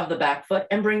toes of the back foot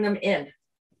and bring them in.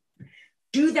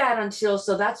 Do that until,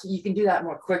 so that's, you can do that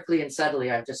more quickly and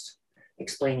subtly. I'm just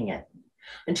explaining it.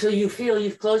 Until you feel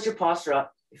you've closed your posture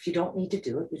up. If you don't need to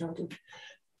do it, you don't do it.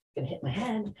 I'm gonna hit my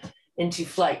hand into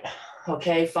flight.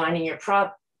 Okay, finding your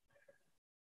prop.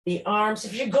 The arms,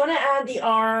 if you're gonna add the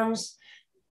arms,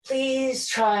 please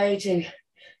try to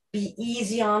be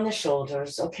easy on the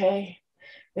shoulders, okay?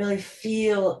 Really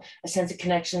feel a sense of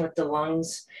connection with the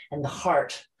lungs and the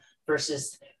heart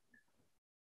versus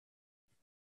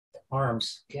the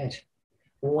arms. Good.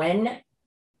 When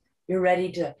you're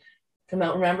ready to come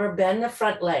out, remember, bend the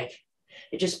front leg.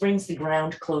 It just brings the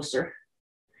ground closer.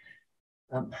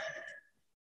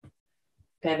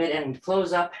 Pivot and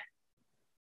close up.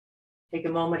 Take a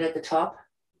moment at the top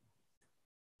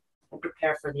and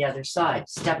prepare for the other side.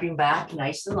 Stepping back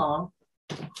nice and long.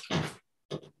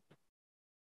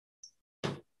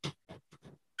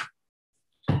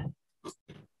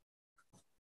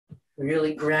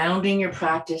 Really grounding your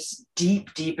practice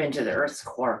deep, deep into the earth's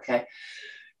core, okay?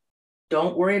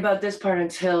 Don't worry about this part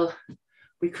until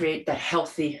we create the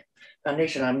healthy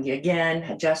foundation. I'm again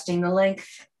adjusting the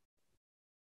length.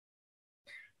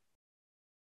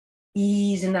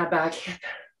 Ease in that back hip,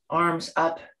 arms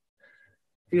up.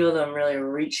 Feel them really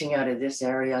reaching out of this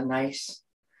area, nice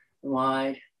and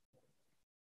wide.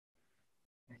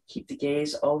 Keep the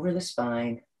gaze over the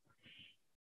spine.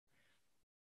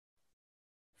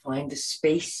 Find the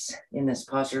space in this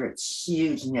posture. It's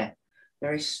huge neck,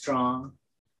 very strong.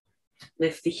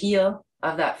 Lift the heel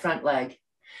of that front leg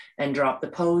and drop the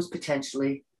pose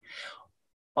potentially,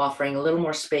 offering a little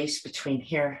more space between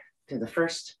here to the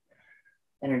first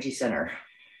energy center.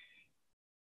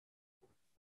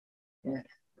 Good.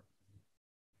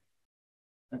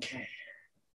 Okay.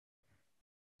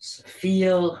 So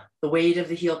feel the weight of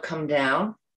the heel come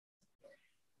down.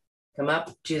 Come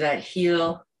up to that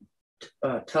heel,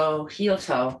 toe, heel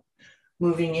toe,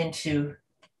 moving into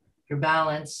your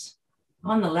balance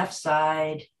on the left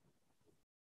side.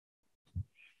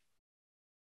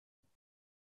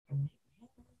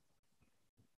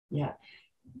 Yeah.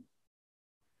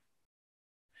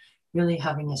 Really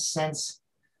having a sense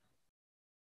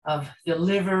of the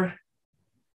liver,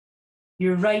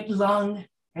 your right lung,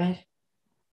 right?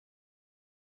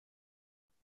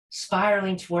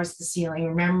 Spiraling towards the ceiling.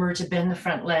 Remember to bend the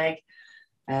front leg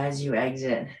as you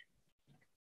exit.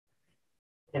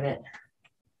 Pivot.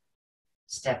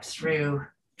 Step through.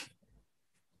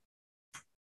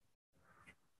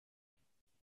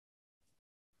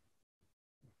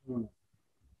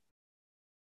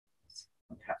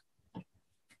 Okay.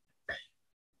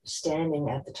 Standing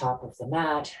at the top of the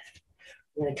mat.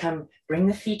 We're going to come, bring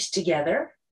the feet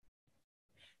together.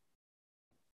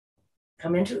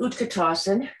 Come into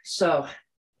Utkatasana. So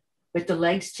with the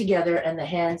legs together and the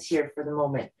hands here for the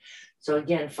moment. So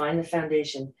again, find the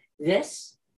foundation.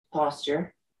 This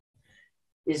posture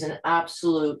is an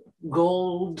absolute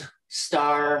gold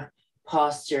star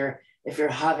posture if you're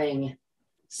having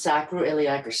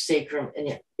sacroiliac or sacrum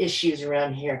and issues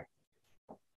around here.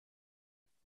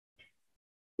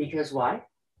 Because why?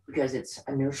 Because it's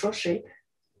a neutral shape.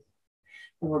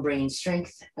 And we're bringing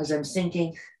strength as I'm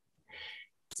sinking.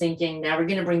 Now we're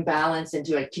going to bring balance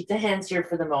into it. Keep the hands here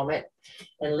for the moment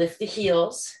and lift the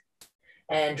heels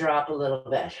and drop a little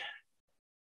bit.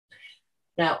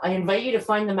 Now, I invite you to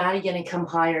find the mat again and come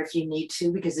higher if you need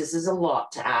to, because this is a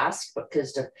lot to ask,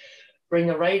 because to bring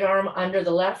the right arm under the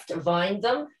left, bind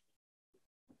them.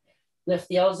 Lift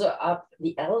the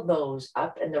elbows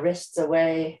up and the wrists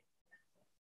away.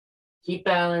 Keep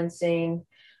balancing.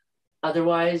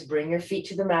 Otherwise, bring your feet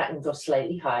to the mat and go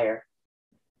slightly higher.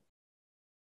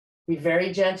 Be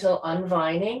very gentle,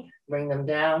 unvinding. Bring them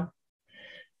down.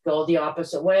 Go the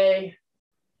opposite way.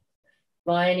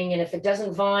 Vinding, and if it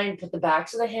doesn't bind, put the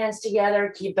backs of the hands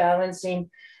together. Keep balancing,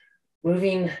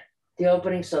 moving the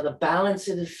opening so the balance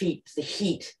of the feet, the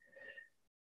heat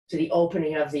to the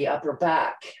opening of the upper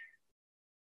back.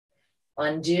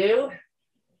 Undo.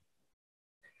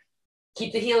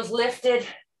 Keep the heels lifted.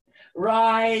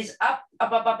 Rise up,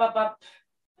 up, up, up, up, up,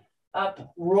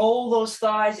 up. Roll those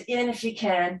thighs in if you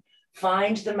can.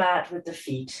 Find the mat with the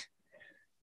feet.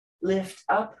 Lift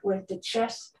up with the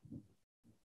chest.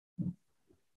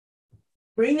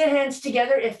 Bring the hands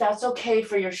together if that's okay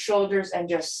for your shoulders, and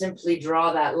just simply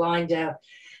draw that line down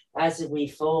as we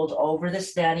fold over the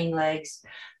standing legs,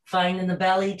 finding the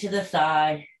belly to the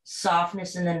thigh,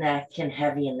 softness in the neck and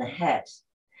heavy in the head.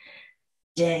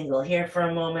 Dangle here for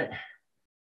a moment.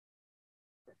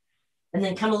 And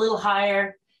then come a little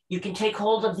higher. You can take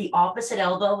hold of the opposite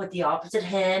elbow with the opposite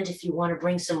hand if you want to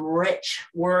bring some rich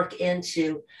work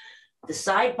into the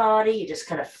side body. You just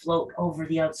kind of float over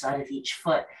the outside of each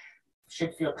foot.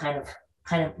 Should feel kind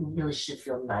of really should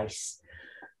feel nice.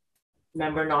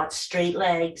 Remember, not straight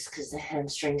legs, because the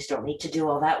hamstrings don't need to do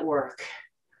all that work.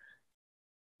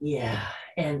 Yeah,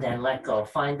 and then let go.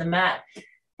 Find the mat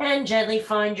and gently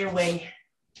find your way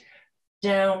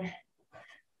down,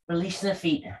 releasing the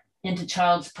feet into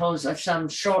child's pose of some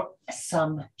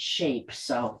shape.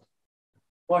 So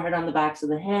forehead on the backs of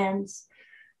the hands,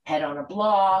 head on a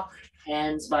block,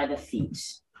 hands by the feet.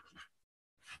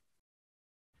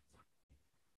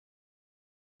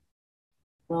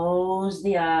 Close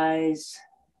the eyes.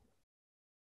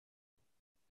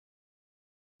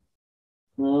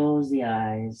 Close the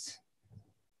eyes.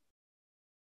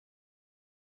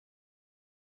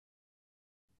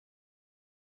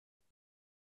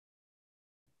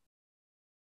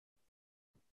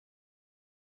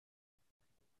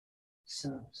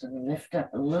 So lift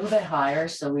up a little bit higher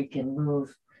so we can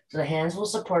move. So the hands will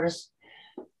support us.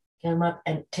 Come up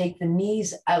and take the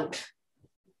knees out.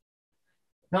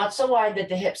 Not so wide that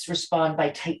the hips respond by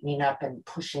tightening up and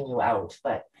pushing you out,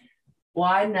 but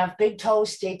wide enough. Big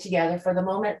toes stay together for the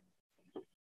moment.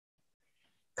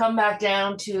 Come back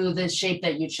down to the shape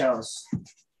that you chose.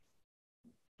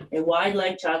 A wide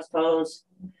leg child's pose.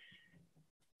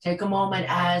 Take a moment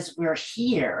as we're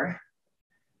here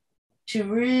to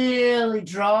really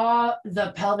draw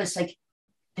the pelvis, like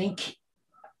think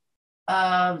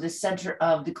of the center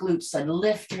of the glutes and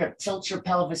lift your, tilt your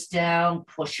pelvis down,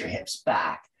 push your hips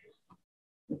back.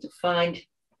 And to find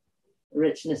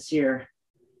richness here,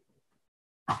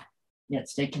 yet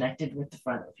stay connected with the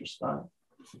front of your spine.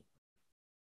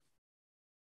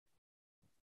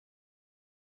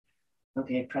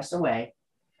 Okay, press away,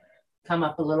 come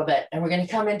up a little bit, and we're going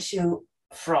to come into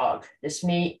frog.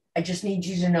 I just need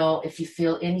you to know if you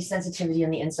feel any sensitivity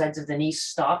on the insides of the knees,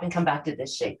 stop and come back to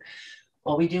this shape.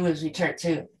 What we do is we turn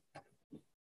to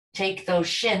take those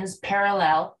shins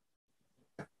parallel,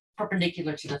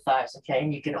 perpendicular to the thighs, okay?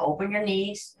 And you can open your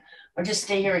knees or just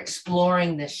stay here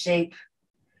exploring this shape,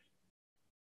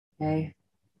 okay?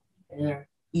 And you're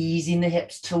easing the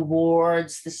hips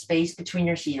towards the space between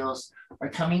your heels or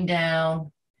coming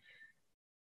down.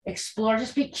 Explore,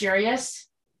 just be curious,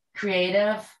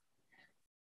 creative.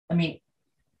 I mean,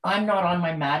 I'm not on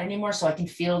my mat anymore, so I can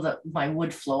feel my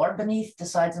wood floor beneath the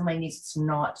sides of my knees. It's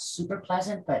not super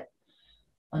pleasant, but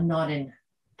I'm not in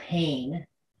pain.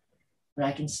 But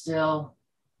I can still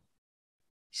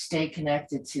stay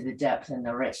connected to the depth and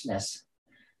the richness.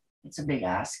 It's a big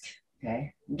ask,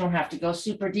 okay? You don't have to go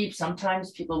super deep.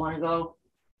 Sometimes people want to go.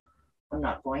 I'm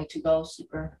not going to go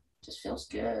super. Just feels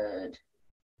good.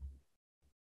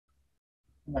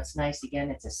 And what's nice,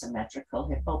 again, it's a symmetrical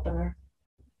hip opener.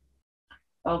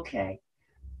 Okay,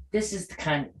 this is the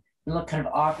kind of, you look kind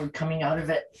of awkward coming out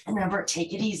of it. Remember,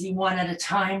 take it easy, one at a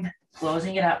time,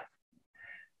 closing it up.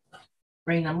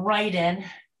 Bring them right in.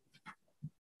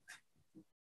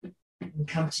 And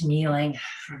come to kneeling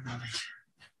for a moment.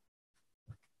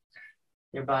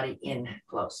 Your body in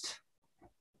closed.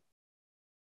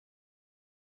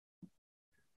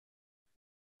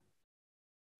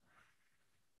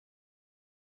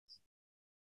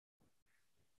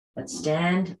 Let's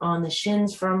stand on the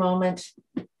shins for a moment.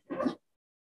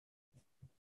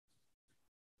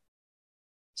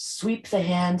 Sweep the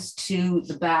hands to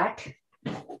the back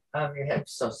of your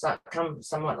hips. So come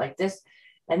somewhat like this.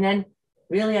 And then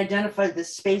really identify the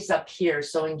space up here.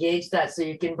 So engage that. So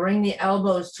you can bring the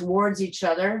elbows towards each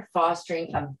other,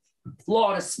 fostering a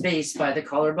lot of space by the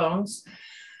collarbones,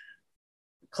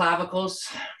 clavicles,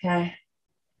 okay?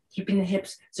 Keeping the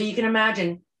hips. So you can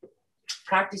imagine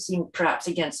practicing perhaps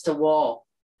against a wall.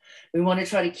 We want to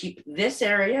try to keep this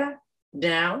area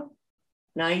down,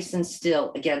 nice and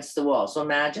still against the wall. So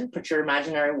imagine, put your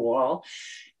imaginary wall.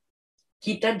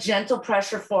 Keep that gentle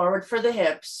pressure forward for the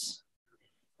hips.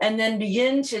 And then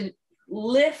begin to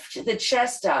lift the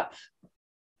chest up.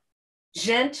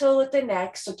 Gentle with the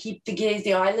neck. So keep the gaze,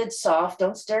 the eyelids soft.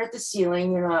 Don't stare at the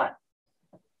ceiling. You're not.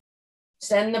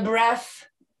 Send the breath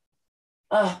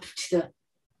up to the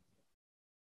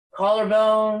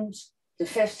collarbones, the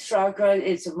fifth chakra.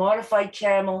 It's a modified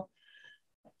camel.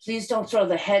 Please don't throw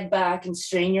the head back and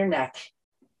strain your neck.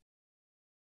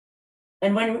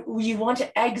 And when you want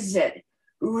to exit,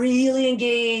 really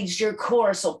engage your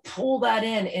core. So pull that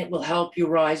in. It will help you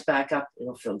rise back up.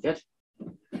 It'll feel good.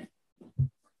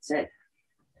 That's it.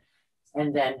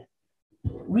 And then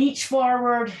reach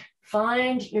forward.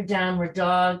 Find your downward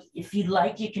dog. If you'd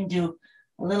like, you can do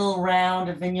a little round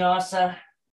of vinyasa.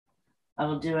 I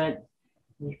will do it.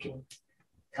 You can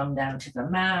come down to the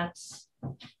mat,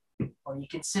 or you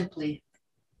can simply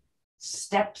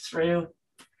step through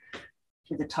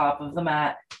to the top of the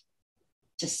mat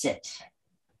to sit.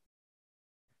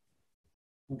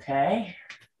 Okay,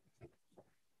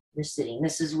 you're sitting.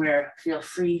 This is where feel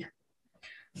free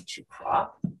to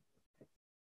prop.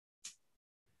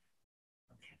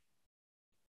 Okay.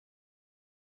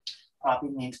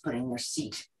 Propping means putting your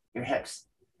seat, your hips,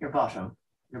 your bottom,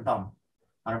 your bum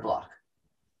on a block.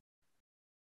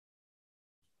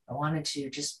 I wanted to,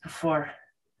 just before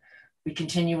we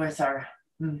continue with our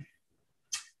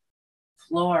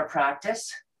floor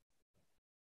practice,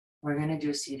 we're going to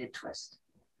do a seated twist.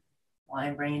 Why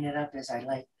I'm bringing it up is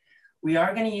we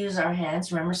are going to use our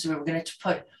hands. Remember, so we're going to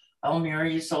put, I'll mirror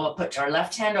you, so we'll put our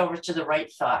left hand over to the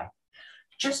right thigh.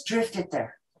 Just drift it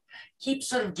there. Keep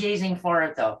sort of gazing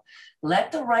forward though.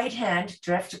 Let the right hand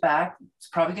drift back. It's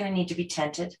probably going to need to be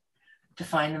tented to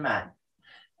find the mat.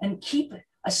 And keep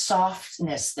a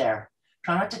softness there.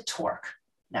 Try not to torque.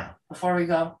 Now, before we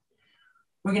go,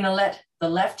 we're going to let the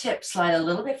left hip slide a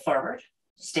little bit forward.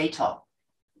 Stay tall.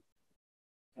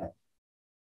 Good.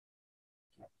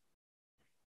 Good.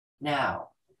 Now,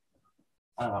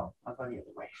 I'll go the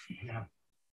other way. Now,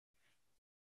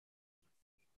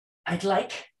 I'd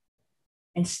like,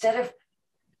 instead of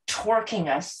torquing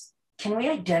us, can we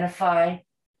identify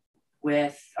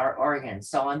with our organs?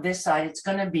 So on this side, it's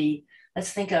going to be,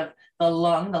 let's think of the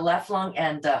lung, the left lung,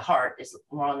 and the heart is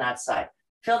more on that side.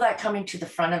 Feel that coming to the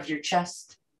front of your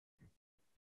chest.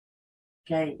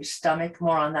 Okay, your stomach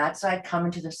more on that side,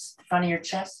 coming to the front of your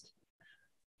chest.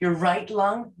 Your right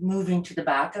lung moving to the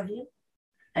back of you.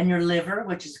 And your liver,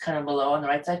 which is kind of below on the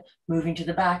right side, moving to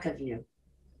the back of you.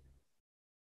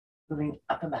 Moving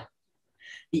up and back.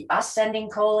 The ascending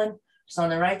colon, so on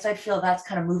the right side, feel that's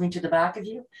kind of moving to the back of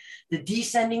you. The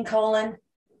descending colon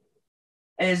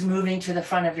is moving to the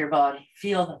front of your body.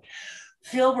 Feel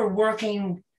we're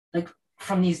working like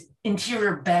from these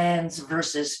interior bands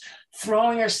versus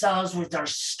throwing ourselves with our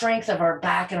strength of our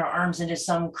back and our arms into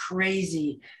some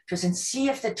crazy twist, and see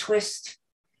if the twist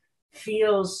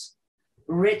feels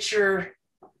richer,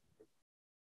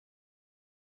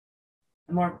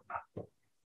 more,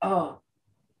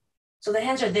 so the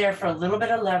hands are there for a little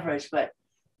bit of leverage, but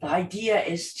the idea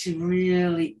is to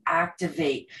really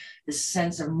activate this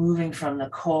sense of moving from the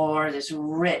core, this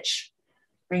rich,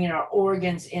 bringing our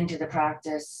organs into the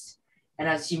practice. And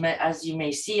as you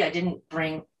may see, I didn't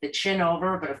bring the chin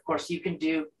over, but of course you can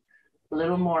do a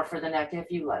little more for the neck if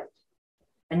you like.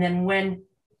 And then when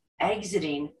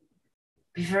exiting,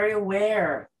 be very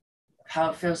aware of how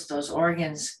it feels, those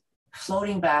organs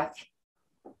floating back.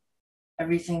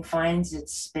 Everything finds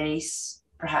its space.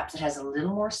 Perhaps it has a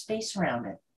little more space around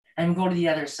it. And go to the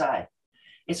other side.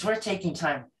 It's worth taking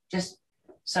time. Just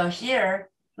so here,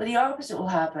 well, the opposite will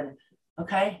happen,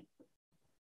 okay?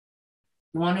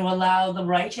 You want to allow the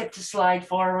right hip to slide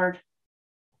forward.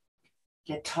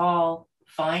 Get tall.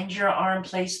 Find your arm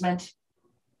placement.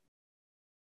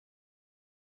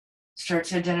 Start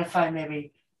to identify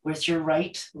maybe with your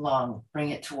right lung. Bring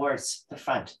it towards the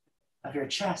front of your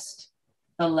chest.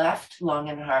 The left lung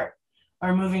and heart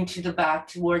are moving to the back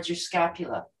towards your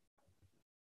scapula.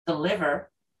 The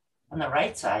liver on the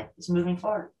right side is moving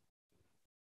forward.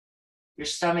 Your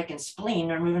stomach and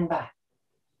spleen are moving back.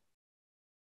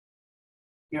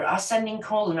 Your ascending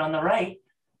colon on the right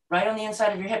on the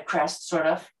inside of your hip crest, sort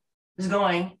of, is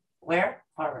going where?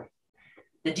 Forward.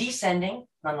 The descending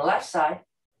on the left side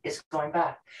is going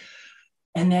back.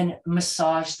 And then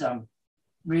massage them.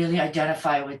 Really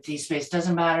identify with these spaces.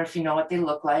 Doesn't matter if you know what they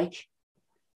look like.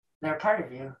 They're a part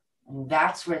of you. And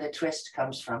that's where the twist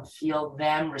comes from. Feel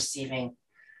them receiving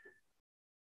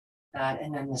that.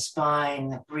 And then the spine,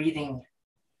 the breathing,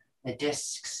 the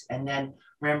discs. And then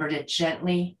remember to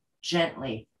gently,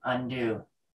 gently undo.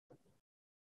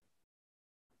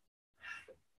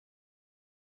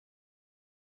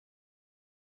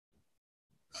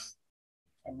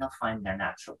 And they'll find their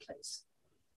natural place.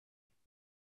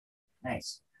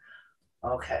 Nice.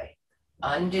 Okay.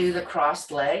 Undo the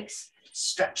crossed legs.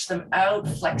 Stretch them out,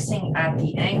 flexing at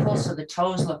the ankles so the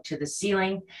toes look to the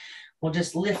ceiling. We'll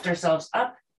just lift ourselves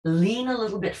up, lean a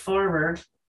little bit forward,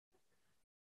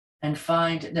 and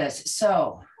find this.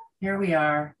 So here we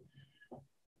are.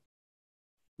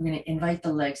 We're going to invite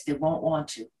the legs. They won't want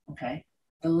to, okay?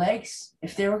 The legs,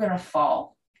 if they were going to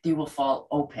fall, they will fall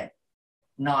open,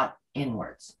 not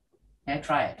inwards. Okay,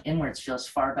 try it. Inwards feels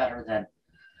far better than.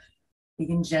 You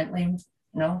can gently,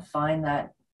 find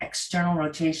that external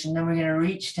rotation. Then we're going to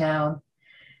reach down.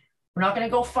 We're not going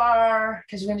to go far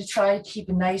because we're going to try to keep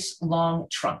a nice long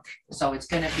trunk. So it's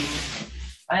going to be,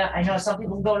 I know some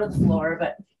people go to the floor,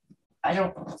 but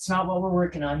it's not what we're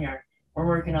working on here. We're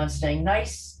working on staying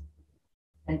nice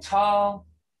and tall,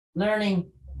 learning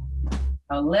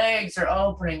how legs are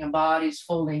opening and body's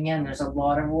folding in. There's a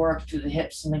lot of work through the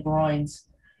hips and the groins.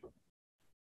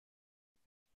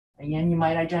 Again, you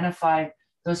might identify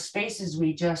those spaces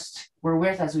we just were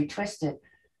with as we twisted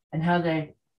and how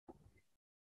they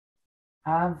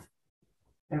have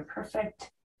their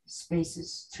perfect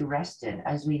spaces to rest in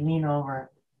as we lean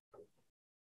over.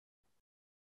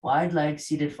 Wide legs,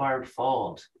 seated forward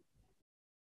fold.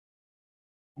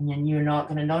 And then you're not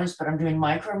going to notice, but I'm doing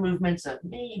micro movements of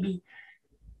maybe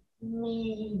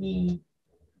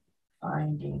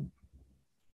finding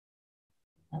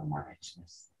a little more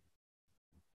richness.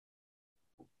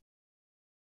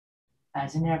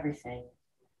 As in everything,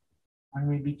 when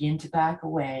we begin to back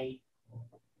away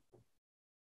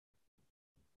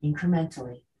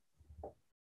incrementally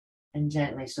and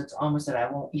gently, so it's almost that I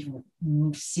won't even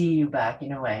see you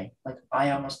backing away. Like I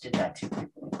almost did that too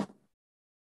quickly.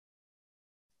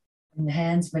 And the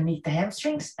hands beneath the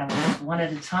hamstrings, and one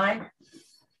at a time.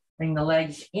 Bring the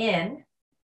legs in.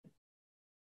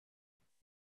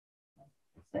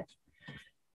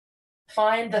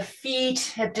 Find the feet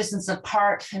hip distance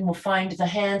apart, and we'll find the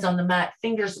hands on the mat,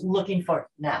 fingers looking forward.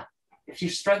 Now, if you're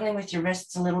struggling with your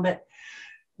wrists a little bit,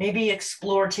 maybe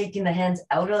explore taking the hands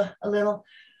out a little.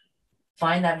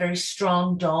 Find that very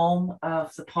strong dome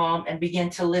of the palm and begin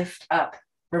to lift up.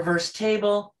 Reverse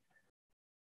table.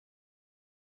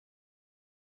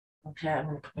 Okay, I'm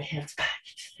going to put my hands back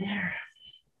there.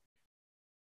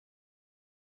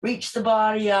 Reach the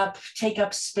body up, take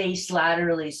up space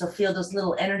laterally. So feel those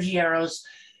little energy arrows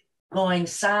going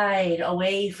side,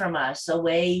 away from us,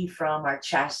 away from our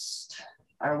chest,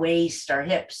 our waist, our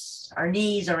hips, our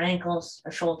knees, our ankles,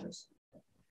 our shoulders.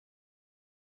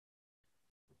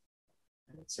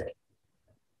 That's it.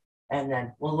 And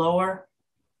then we'll lower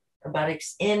our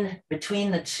buttocks in between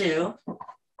the two.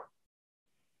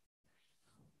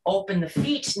 Open the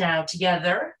feet now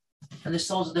together, or the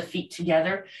soles of the feet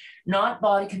together. Not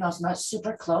body canals, not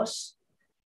super close.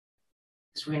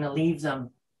 So we're going to leave them.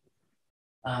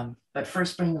 But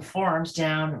first bring the forearms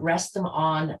down, rest them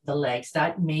on the legs.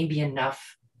 That may be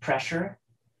enough pressure.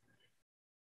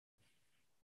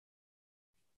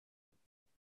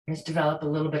 Just develop a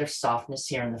little bit of softness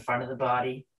here in the front of the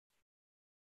body.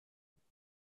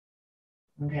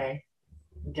 Okay,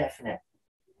 definite.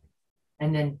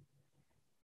 And then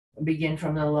begin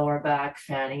from the lower back,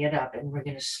 fanning it up, and we're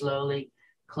going to slowly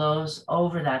close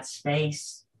over that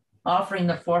space, offering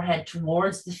the forehead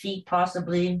towards the feet,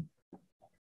 possibly.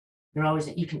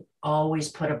 You can always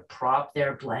put a prop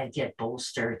there, blanket,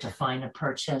 bolster, to find a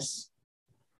purchase.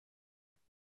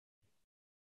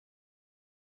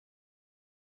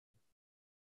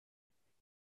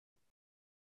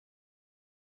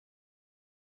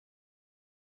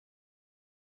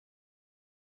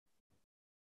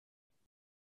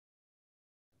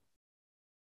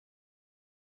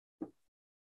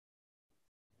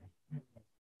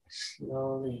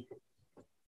 Slowly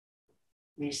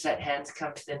reset, hands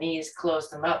come to the knees, close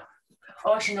them up.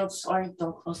 Oh, actually, no, sorry,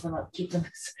 don't close them up. Keep them,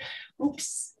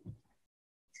 oops.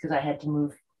 It's because I had to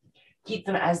move. Keep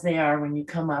them as they are when you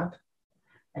come up.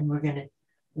 And we're going to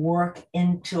work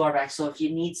into our back. So if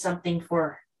you need something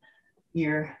for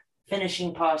your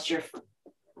finishing posture,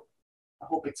 I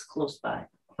hope it's close by.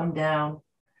 Come down,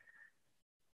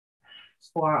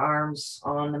 forearms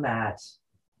on the mat.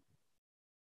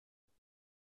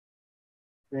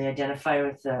 Really identify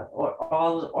with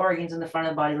all the organs in the front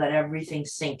of the body. Let everything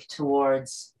sink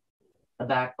towards the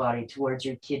back body, towards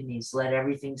your kidneys. Let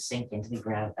everything sink into the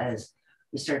ground as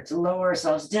we start to lower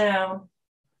ourselves down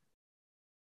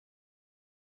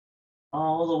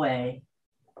all the way.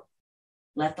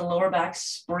 Let the lower back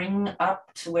spring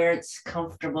up to where it's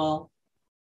comfortable.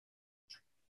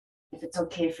 If it's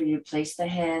okay for you, place the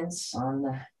hands on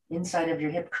the inside of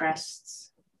your hip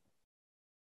crests.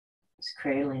 Just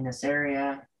cradling this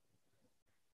area.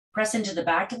 Press into the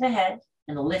back of the head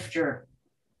and lift your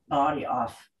body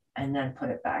off and then put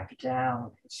it back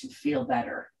down. It should feel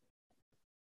better.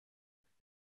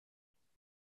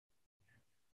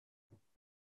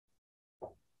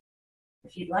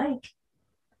 If you'd like,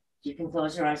 you can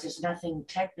close your eyes. There's nothing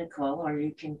technical, or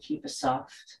you can keep a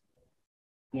soft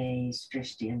gaze,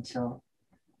 drishti, until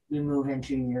you move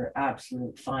into your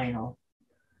absolute final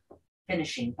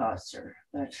finishing posture.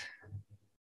 But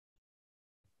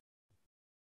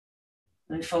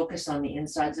we focus on the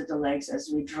insides of the legs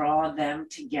as we draw them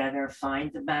together.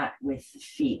 Find the mat with the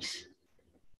feet.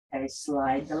 Okay,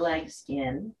 slide the legs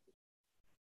in.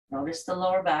 Notice the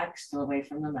lower back still away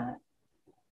from the mat.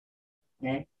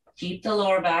 Okay, keep the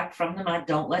lower back from the mat.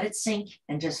 Don't let it sink,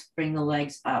 and just bring the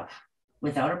legs up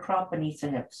without a prop beneath the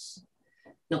hips.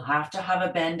 You'll have to have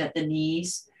a bend at the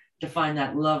knees to find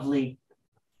that lovely.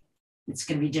 It's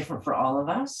going to be different for all of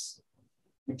us,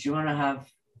 but you want to have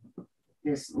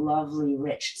this lovely,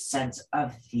 rich sense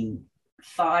of the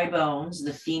thigh bones,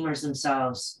 the femurs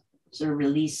themselves, sort of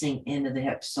releasing into the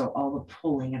hips. So all the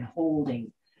pulling and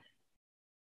holding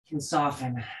can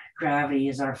soften. Gravity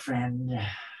is our friend.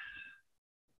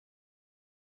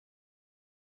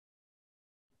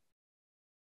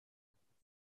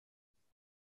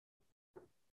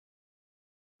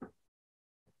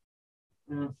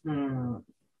 Mm-hmm.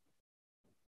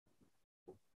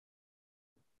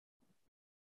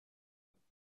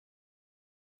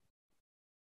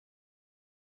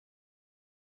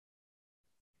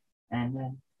 And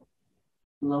then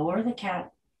lower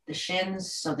the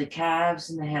shins so the calves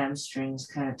and the hamstrings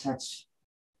kind of touch.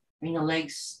 Bring the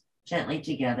legs gently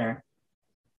together.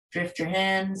 Drift your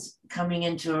hands coming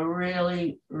into a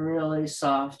really, really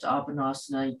soft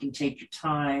Apanasana. You can take your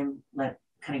time, kind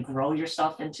of grow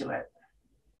yourself into it.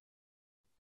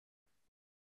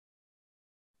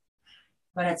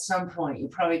 But at some point, you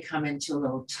probably come into a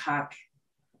little tuck.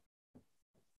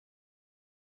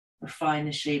 Refine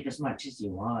the shape as much as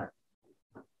you want.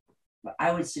 But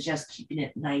I would suggest keeping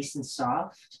it nice and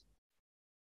soft.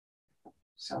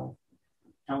 So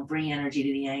don't bring energy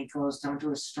to the ankles. Don't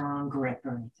do a strong grip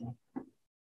or anything.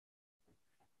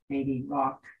 Maybe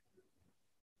rock.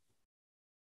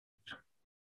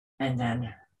 And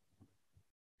then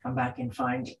come back and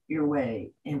find your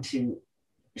way into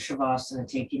Shavasana,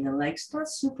 taking the legs not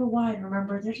super wide.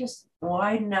 Remember, they're just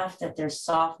wide enough that there's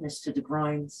softness to the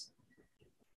groins.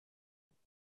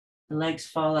 The legs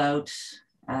fall out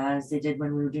as they did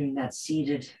when we were doing that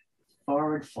seated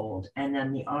forward fold. And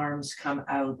then the arms come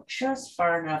out just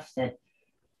far enough that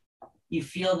you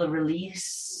feel the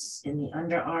release in the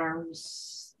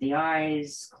underarms, the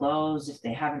eyes close if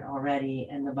they haven't already,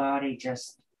 and the body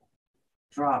just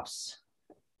drops.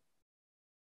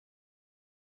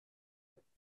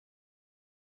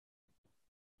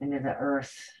 Into the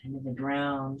earth, into the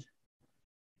ground.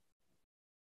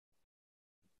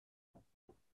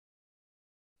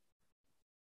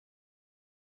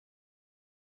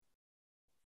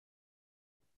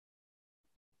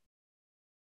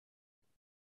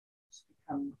 Just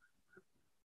become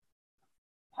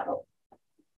puddle.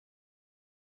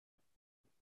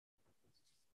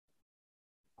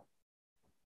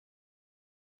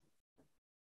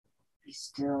 Be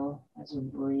still as we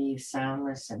breathe,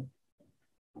 soundless and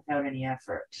without any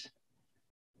effort.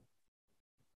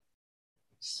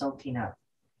 Soaking up.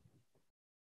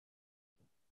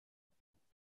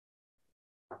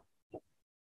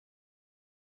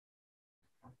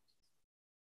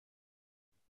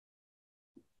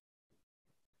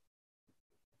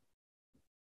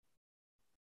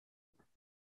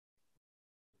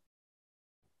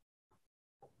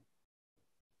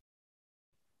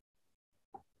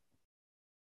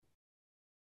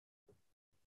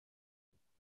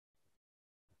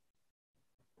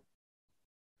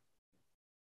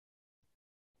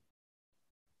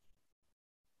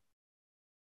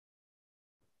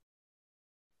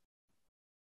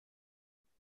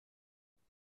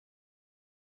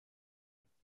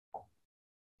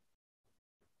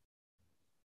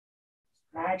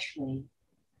 Gradually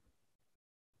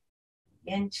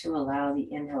begin to allow the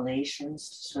inhalations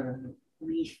to sort of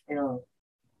refill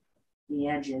the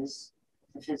edges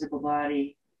of the physical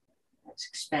body. That's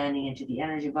expanding into the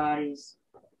energy bodies.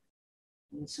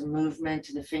 And some movement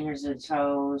to the fingers of the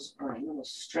toes, or a little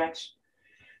stretch.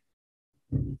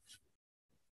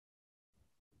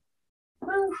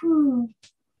 Woo-hoo.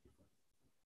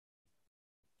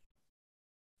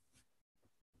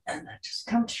 And then just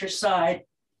come to your side.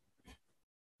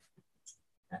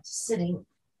 That's sitting.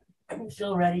 And you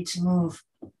feel ready to move.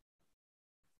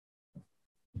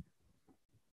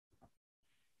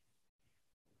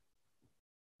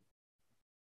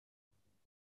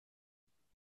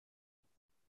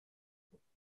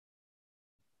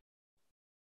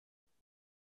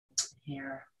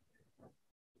 Here.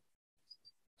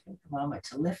 Take a moment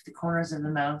to lift the corners of the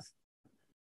mouth.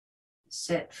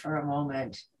 Sit for a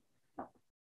moment. With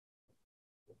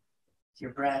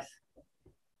your breath.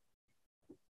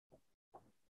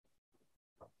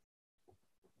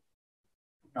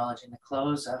 Acknowledging the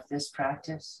close of this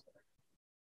practice.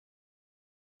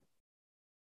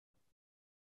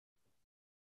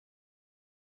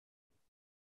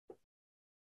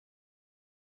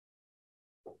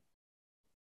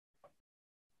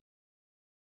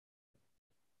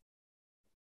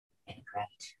 And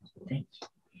gratitude. Thank you.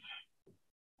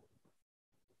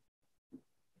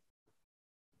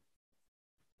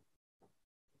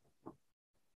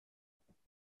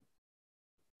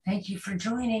 Thank you for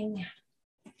joining.